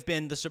 and they have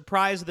been the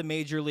surprise of the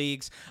major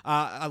leagues.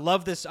 I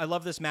love this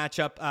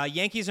matchup.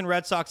 Yankees and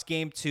Red Sox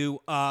game 2.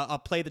 I'll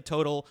play the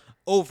total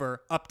over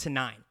up to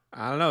 9.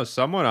 I don't know.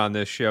 Someone on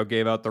this show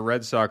gave out the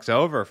Red Sox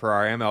over for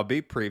our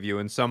MLB preview,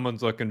 and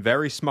someone's looking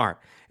very smart.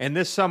 And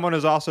this someone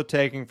is also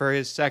taking for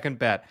his second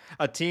bet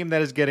a team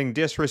that is getting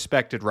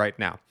disrespected right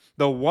now.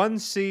 The 1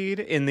 seed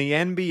in the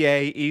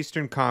NBA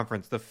Eastern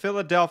Conference, the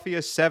Philadelphia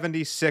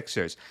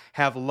 76ers,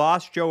 have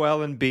lost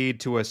Joel Embiid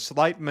to a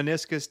slight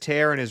meniscus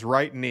tear in his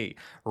right knee.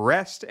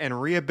 Rest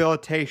and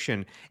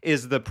rehabilitation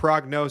is the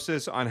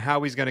prognosis on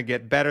how he's going to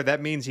get better.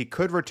 That means he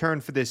could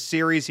return for this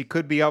series. He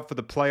could be out for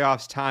the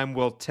playoffs. Time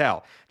will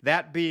tell.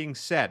 That being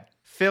said,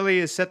 Philly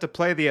is set to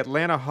play the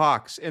Atlanta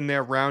Hawks in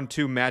their round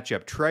 2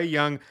 matchup. Trae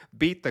Young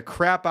beat the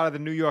crap out of the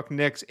New York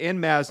Knicks in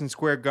Madison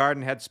Square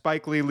Garden, had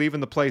Spike Lee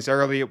leaving the place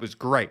early. It was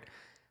great.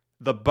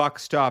 The buck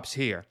stops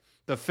here.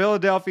 The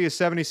Philadelphia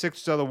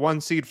 76ers are the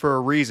 1 seed for a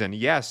reason.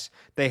 Yes,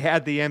 they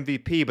had the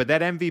MVP, but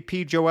that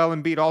MVP, Joel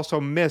Embiid, also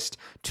missed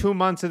 2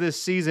 months of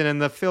this season,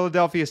 and the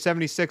Philadelphia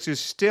 76ers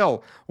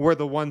still were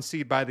the 1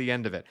 seed by the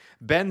end of it.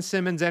 Ben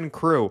Simmons and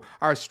crew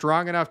are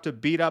strong enough to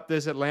beat up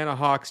this Atlanta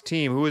Hawks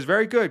team, who is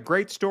very good.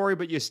 Great story,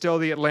 but you're still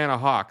the Atlanta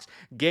Hawks.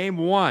 Game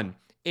 1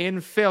 in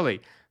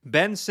Philly.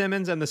 Ben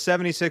Simmons and the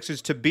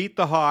 76ers to beat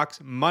the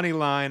Hawks, money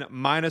line,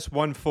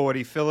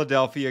 -140,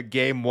 Philadelphia,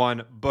 game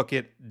 1. Book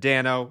it,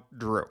 Dano,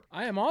 Drew.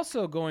 I am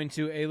also going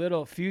to a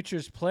little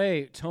futures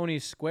play, Tony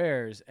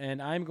Squares, and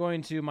I'm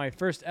going to my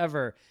first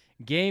ever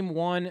Game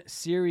 1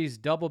 series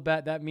double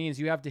bet. That means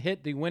you have to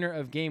hit the winner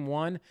of Game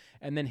 1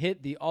 and then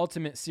hit the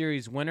ultimate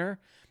series winner.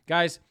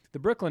 Guys, the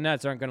Brooklyn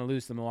Nets aren't going to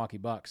lose to the Milwaukee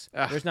Bucks.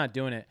 They're just not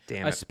doing it.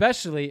 Damn it.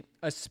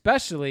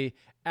 Especially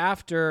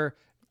after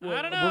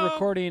I don't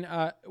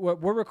know.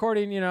 We're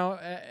recording,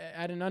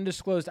 at an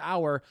undisclosed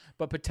hour,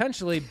 but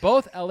potentially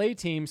both LA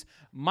teams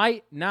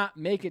might not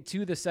make it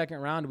to the second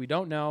round. We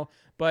don't know.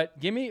 But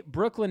give me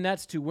Brooklyn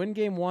Nets to win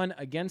Game 1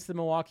 against the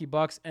Milwaukee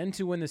Bucks and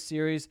to win the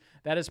series.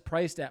 That is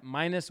priced at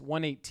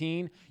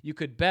 -118. You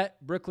could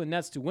bet Brooklyn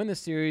Nets to win the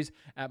series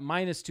at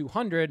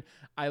 -200.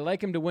 I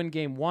like him to win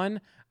Game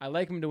 1. I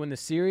like him to win the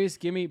series.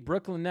 Give me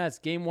Brooklyn Nets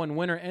Game 1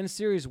 winner and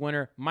series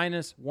winner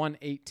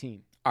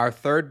 -118. Our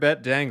third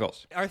bet,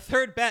 Dangles. Our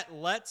third bet,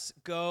 let's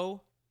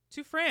go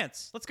to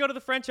France. Let's go to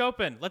the French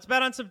Open. Let's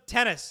bet on some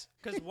tennis,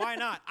 because why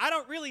not? I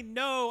don't really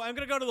know. I'm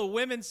going to go to the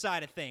women's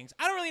side of things.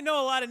 I don't really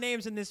know a lot of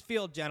names in this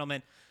field,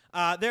 gentlemen.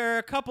 There are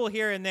a couple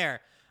here and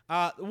there.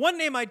 One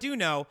name I do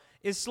know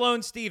is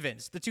Sloane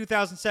Stephens, the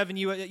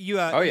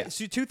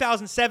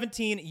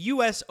 2017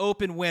 U.S.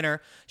 Open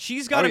winner.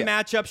 She's got a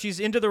matchup. She's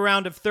into the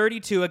round of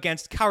 32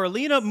 against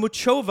Karolina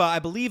Muchova, I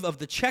believe, of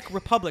the Czech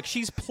Republic.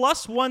 She's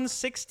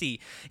 +160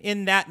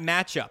 in that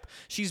matchup.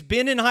 She's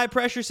been in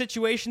high-pressure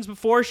situations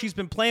before. She's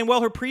been playing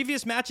well. Her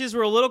previous matches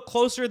were a little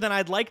closer than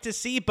I'd like to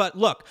see, but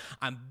look,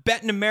 I'm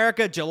betting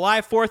America. July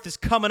 4th is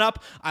coming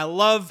up. I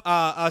love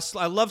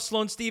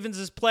Sloane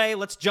Stephens' play.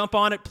 Let's jump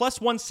on it.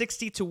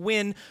 +160 to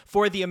win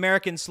for the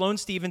American. Sloane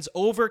Stephens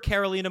over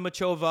Karolina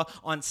Muchova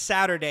on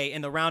Saturday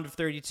in the round of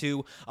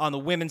 32 on the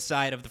women's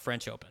side of the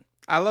French Open.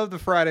 I love the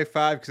Friday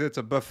Five because it's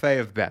a buffet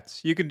of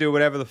bets. You can do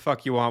whatever the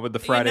fuck you want with the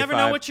Friday Five. You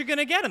never know what you're going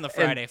to get in the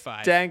Friday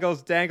Five.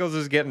 Dangles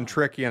is getting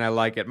tricky, and I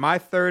like it. My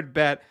third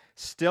bet,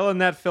 still in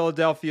that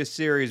Philadelphia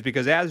series,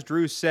 because as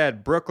Drew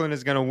said, Brooklyn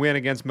is going to win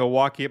against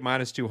Milwaukee at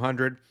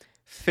 -200.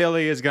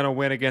 Philly is going to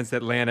win against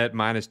Atlanta at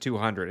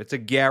 -200. It's a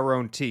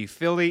guarantee.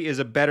 Philly is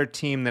a better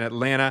team than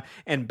Atlanta,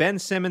 and Ben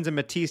Simmons and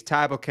Matisse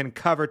Thybulle can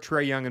cover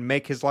Trae Young and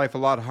make his life a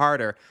lot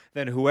harder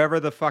than whoever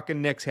the fucking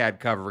Knicks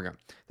had covering him.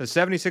 The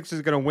 76ers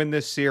are going to win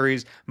this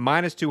series,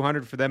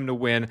 -200 for them to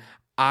win.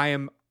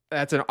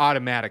 That's an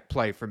automatic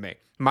play for me.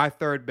 My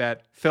third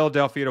bet,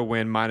 Philadelphia to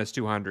win,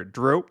 -200.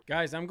 Drew?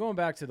 Guys, I'm going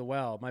back to the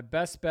well. My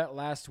best bet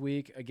last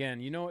week,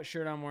 again, you know what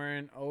shirt I'm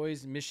wearing?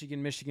 Always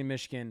Michigan, Michigan,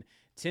 Michigan.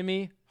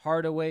 Timmy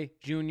Hardaway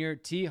Jr.,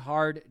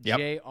 T-Hard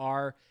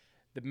Jr.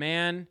 The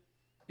man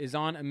is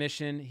on a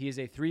mission. He is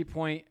a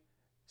three-point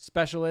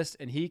specialist,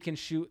 and he can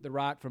shoot the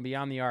rock from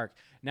beyond the arc.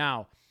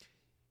 Now,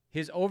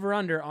 his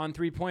over-under on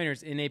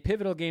three-pointers in a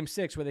pivotal Game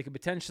 6 where they could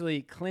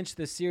potentially clinch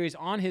the series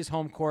on his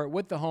home court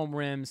with the home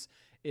rims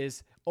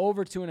is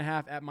over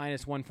 2.5 at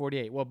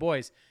 -148. Well,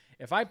 boys,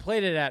 if I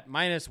played it at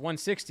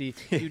 -160,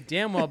 you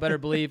damn well better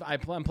believe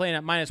I'm playing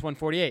at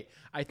 -148.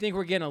 I think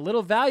we're getting a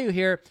little value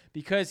here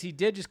because he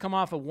did just come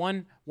off a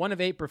 1 of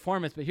 8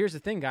 performance. But here's the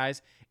thing,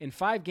 guys. In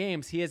 5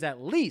 games, he has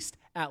at least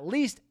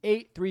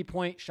 8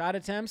 3-point shot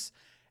attempts.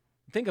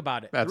 Think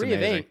about it. That's 3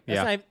 amazing. of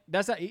 8.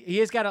 That's not. He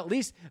has got at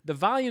least the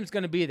volume's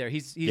going to be there.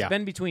 He's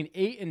been between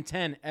 8 and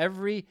 10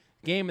 every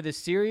game of this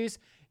series.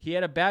 He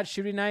had a bad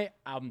shooting night.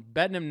 I'm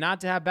betting him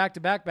not to have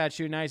back-to-back bad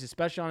shooting nights,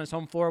 especially on his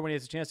home floor when he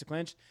has a chance to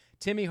clinch.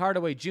 Timmy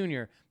Hardaway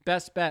Jr.,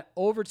 best bet,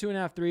 over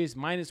 2.5 threes,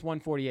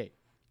 -148.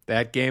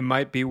 That game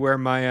might be where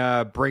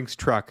my Brinks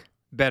truck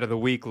bet of the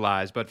week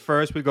lies. But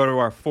first, we go to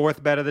our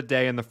fourth bet of the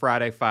day in the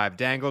Friday Five.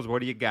 Dangles, what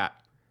do you got?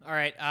 All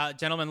right,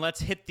 gentlemen,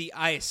 let's hit the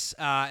ice.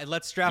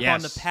 Let's strap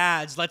on the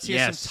pads. Let's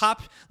hear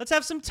let's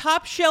have some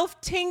top shelf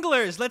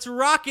tinglers. Let's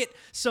rocket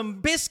some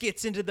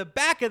biscuits into the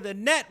back of the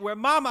net where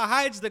mama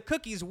hides the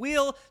cookies.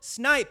 Wheel,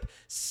 snipe,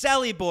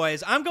 Selly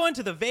boys. I'm going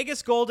to the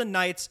Vegas Golden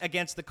Knights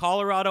against the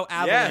Colorado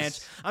Avalanche.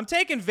 Yes. I'm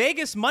taking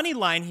Vegas money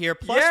line here,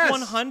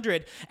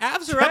 +100.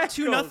 Avs are up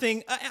 2-0.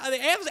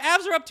 The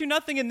Avs are up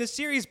 2-0 in this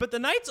series, but the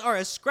Knights are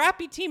a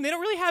scrappy team. They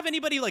don't really have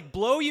anybody like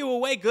blow you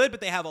away good, but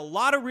they have a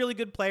lot of really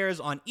good players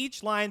on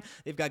each line.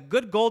 They've got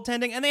good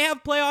goaltending, and they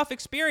have playoff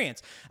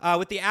experience.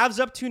 With the Avs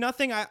up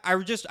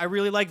 2-0, I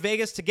really like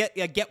Vegas to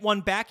get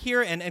one back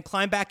here and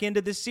climb back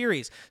into this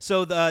series.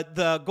 So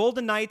the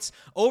Golden Knights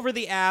over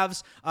the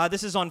Avs.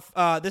 This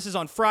is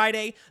on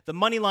Friday. The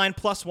money line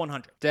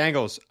 +100.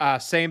 Dangles,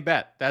 same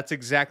bet. That's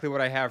exactly what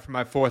I have for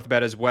my fourth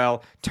bet as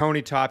well.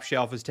 Tony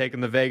Topshelf has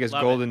taken the Vegas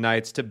Golden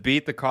Knights to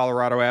beat the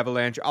Colorado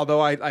Avalanche.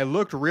 Although I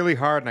looked really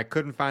hard and I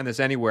couldn't find this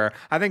anywhere.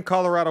 I think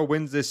Colorado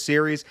wins this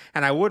series,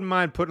 and I wouldn't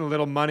mind putting a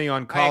little money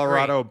on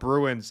Colorado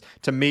Bruins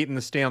to meet in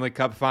the Stanley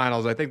Cup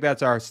Finals. I think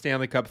that's our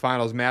Stanley Cup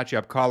Finals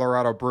matchup,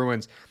 Colorado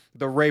Bruins,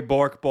 the Ray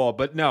Bork Bowl.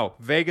 But no,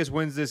 Vegas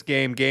wins this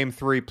game, Game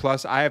 3,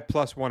 plus I have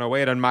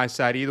 +108 on my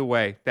side. Either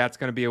way, that's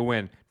going to be a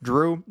win.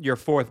 Drew, your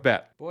fourth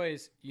bet.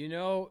 Boys,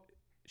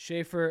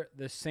 Schaefer,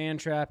 the sand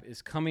trap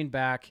is coming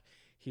back.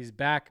 He's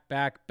back,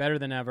 better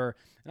than ever.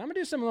 And I'm going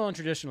to do something a little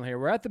untraditional here.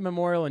 We're at the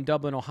Memorial in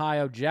Dublin,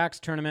 Ohio, Jack's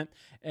tournament.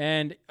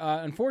 And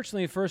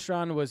unfortunately, first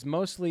round was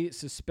mostly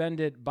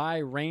suspended by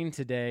rain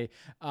today.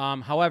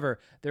 However,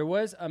 there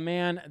was a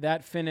man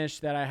that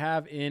finished that I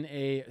have in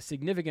a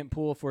significant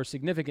pool for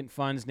significant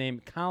funds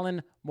named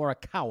Colin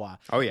Morikawa.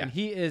 Oh, yeah. And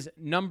he is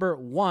number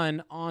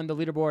 1 on the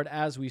leaderboard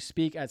as we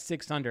speak at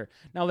 6 under.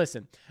 Now,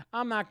 listen,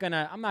 I'm not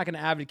gonna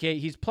advocate.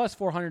 He's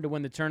 +400 to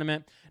win the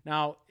tournament.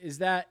 Now,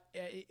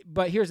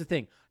 but here's the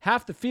thing.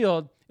 Half the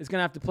field is going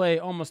to have to play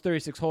almost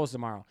 36 holes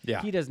tomorrow.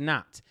 Yeah. He does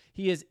not.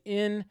 He is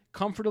in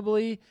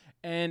comfortably,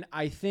 and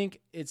I think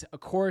it's a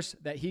course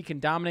that he can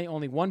dominate.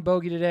 Only one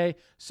bogey today.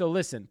 So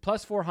listen,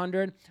 plus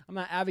 400. I'm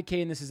not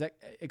advocating this is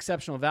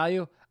exceptional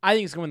value. I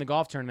think he's going to win the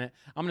golf tournament.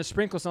 I'm going to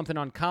sprinkle something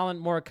on Colin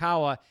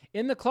Morikawa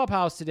in the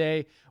clubhouse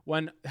today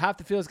when half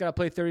the field's got to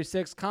play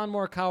 36. Colin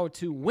Morikawa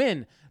to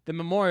win the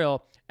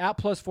Memorial at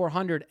plus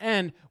 400.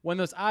 And when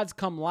those odds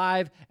come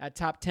live at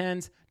top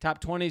 10s,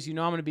 top 20s, you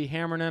know I'm going to be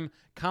hammering him.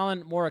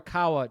 Colin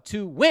Morikawa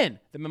to win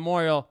the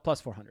Memorial plus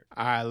 400.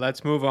 All right,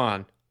 let's move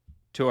on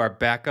to our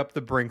Back Up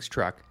the Brinks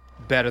truck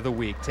bet of the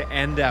week to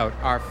end out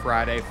our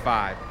Friday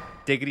 5.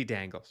 Diggity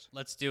Dangles.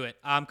 Let's do it.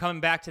 I'm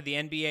coming back to the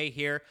NBA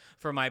here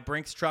for my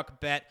Brinks truck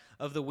bet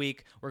of the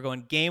week. We're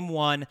going game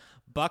 1,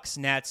 Bucks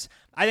Nets.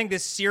 I think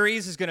this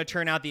series is going to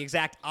turn out the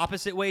exact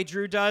opposite way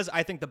Drew does.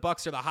 I think the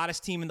Bucks are the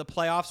hottest team in the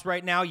playoffs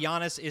right now.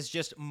 Giannis is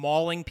just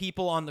mauling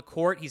people on the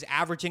court. He's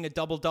averaging a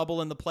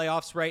double-double in the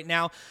playoffs right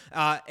now.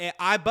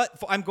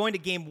 But I'm going to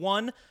game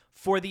 1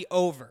 for the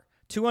over.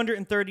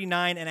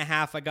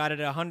 239.5. I got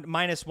it at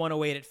minus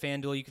 108 at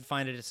FanDuel. You can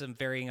find it at some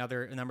varying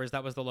other numbers.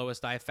 That was the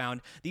lowest I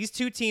found. These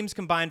two teams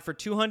combined for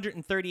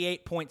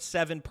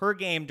 238.7 per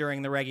game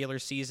during the regular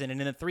season. And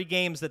in the 3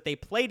 games that they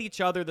played each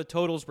other, the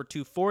totals were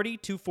 240,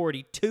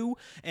 242,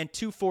 and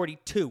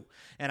 242.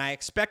 And I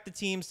expect the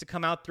teams to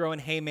come out throwing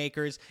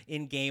haymakers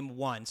in game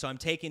 1. So I'm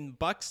taking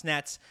Bucks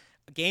Nets.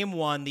 Game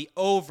 1, the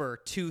over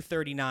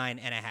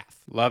 239.5.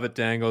 Love it,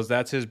 Dangles.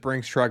 That's his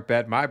Brinks truck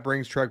bet. My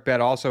Brinks truck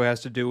bet also has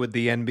to do with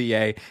the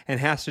NBA and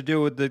has to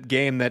do with the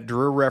game that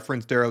Drew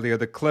referenced earlier,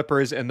 the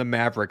Clippers and the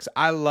Mavericks.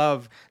 I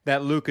love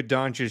that Luka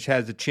Doncic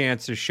has a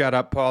chance to shut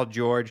up Paul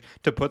George,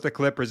 to put the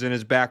Clippers in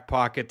his back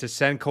pocket, to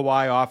send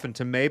Kawhi off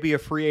into maybe a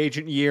free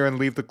agent year and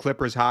leave the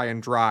Clippers high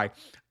and dry.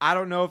 I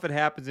don't know if it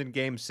happens in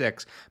Game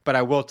 6, but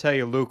I will tell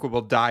you Luka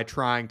will die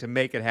trying to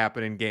make it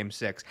happen in Game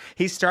 6.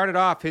 He started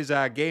off his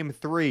Game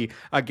 3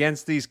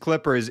 against these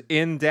Clippers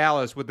in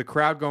Dallas with the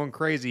crowd going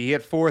crazy. He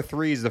hit 4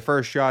 threes the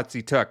first shots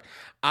he took.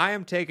 I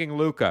am taking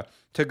Luka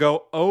to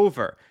go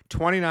over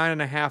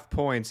 29.5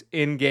 points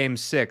in Game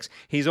 6.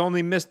 He's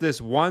only missed this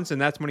once, and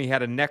that's when he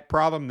had a neck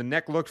problem. The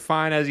neck looked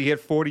fine as he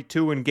hit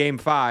 42 in Game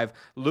 5.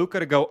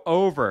 Luka to go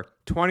over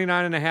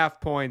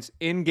 29.5 points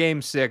in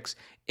Game 6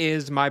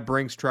 is my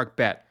Brinks truck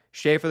bet.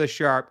 Schaefer the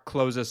Sharp,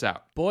 close us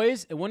out.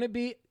 Boys, it wouldn't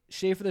be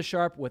Schaefer the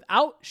Sharp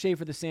without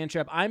Schaefer the Sand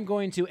Trap. I'm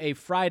going to a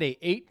Friday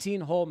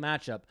 18-hole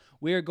matchup.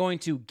 We are going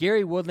to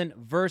Gary Woodland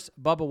versus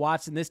Bubba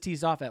Watson. This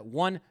tees off at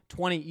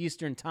 1:20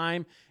 Eastern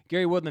Time.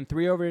 Gary Woodland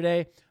 3 over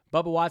today.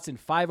 Bubba Watson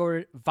 5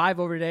 over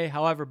today.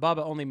 However,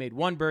 Bubba only made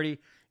 1 birdie.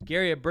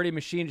 Gary, a birdie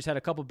machine, just had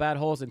a couple bad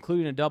holes,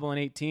 including a double in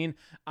 18.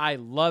 I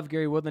love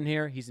Gary Woodland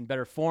here. He's in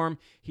better form.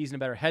 He's in a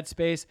better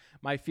headspace.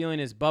 My feeling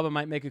is Bubba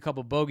might make a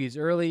couple bogeys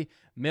early,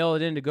 mail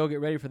it in to go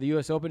get ready for the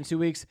U.S. Open in 2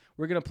 weeks.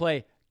 We're going to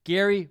play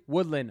Gary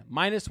Woodland,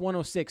 minus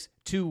 106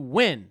 to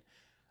win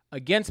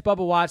against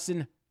Bubba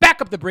Watson.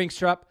 Back up the Brinks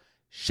truck.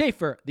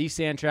 Schaefer the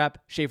Sand Trap.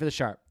 Schaefer the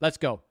Sharp. Let's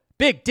go.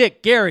 Big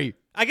Dick Gary.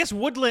 I guess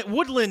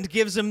Woodland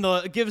gives him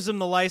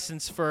the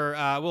license for.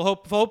 He'll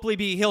hopefully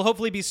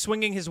be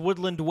swinging his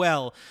Woodland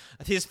well,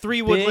 his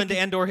 3 Woodland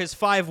and or his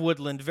 5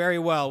 Woodland very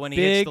well when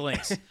he hits the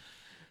links.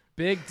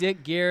 Big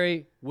Dick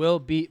Gary will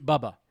beat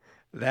Bubba.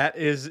 That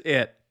is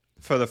it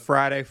for the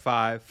Friday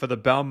 5, for the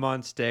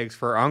Belmont Stakes,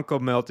 for Uncle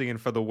Milty, and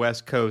for the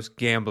West Coast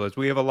Gamblers.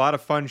 We have a lot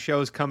of fun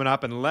shows coming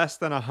up in less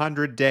than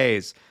 100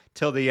 days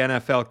till the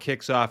NFL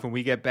kicks off and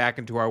we get back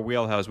into our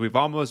wheelhouse. We've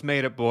almost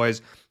made it,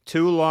 boys.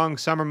 2 long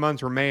summer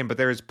months remain, but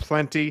there is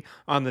plenty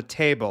on the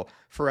table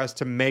for us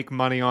to make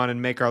money on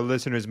and make our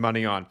listeners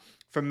money on.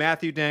 For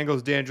Matthew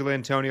Dangles, D'Angelo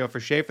Antonio,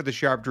 for Schaefer the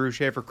Sharp, Drew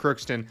Schaefer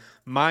Crookston,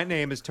 my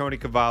name is Tony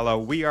Cavallo.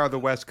 We are the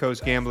West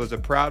Coast Gamblers, a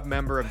proud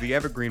member of the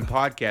Evergreen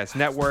Podcast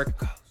Network.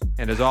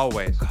 And as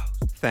always,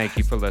 thank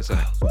you for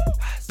listening.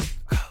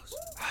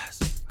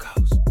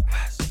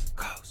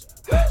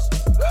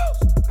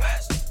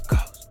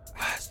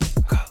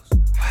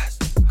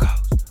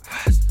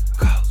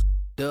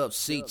 Dub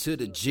C to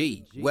the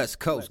G, West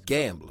Coast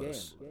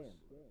Gamblers.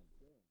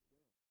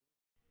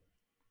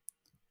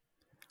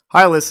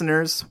 Hi,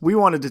 listeners. We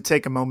wanted to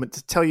take a moment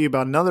to tell you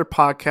about another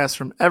podcast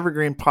from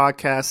Evergreen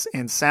Podcasts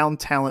and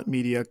Sound Talent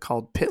Media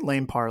called Pit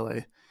Lane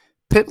Parlay.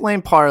 Pit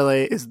Lane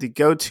Parlay is the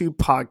go-to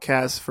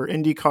podcast for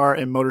IndyCar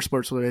and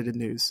motorsports-related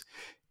news.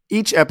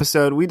 Each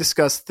episode, we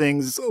discuss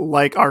things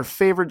like our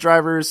favorite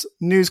drivers,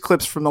 news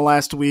clips from the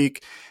last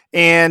week,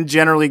 and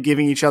generally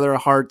giving each other a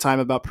hard time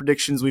about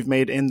predictions we've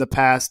made in the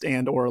past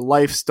and or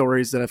life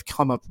stories that have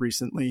come up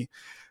recently.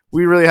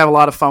 We really have a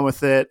lot of fun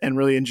with it and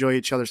really enjoy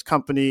each other's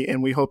company,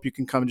 and we hope you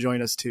can come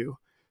join us too.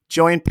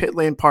 Join Pit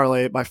Lane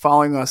Parlay by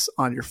following us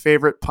on your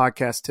favorite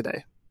podcast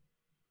today.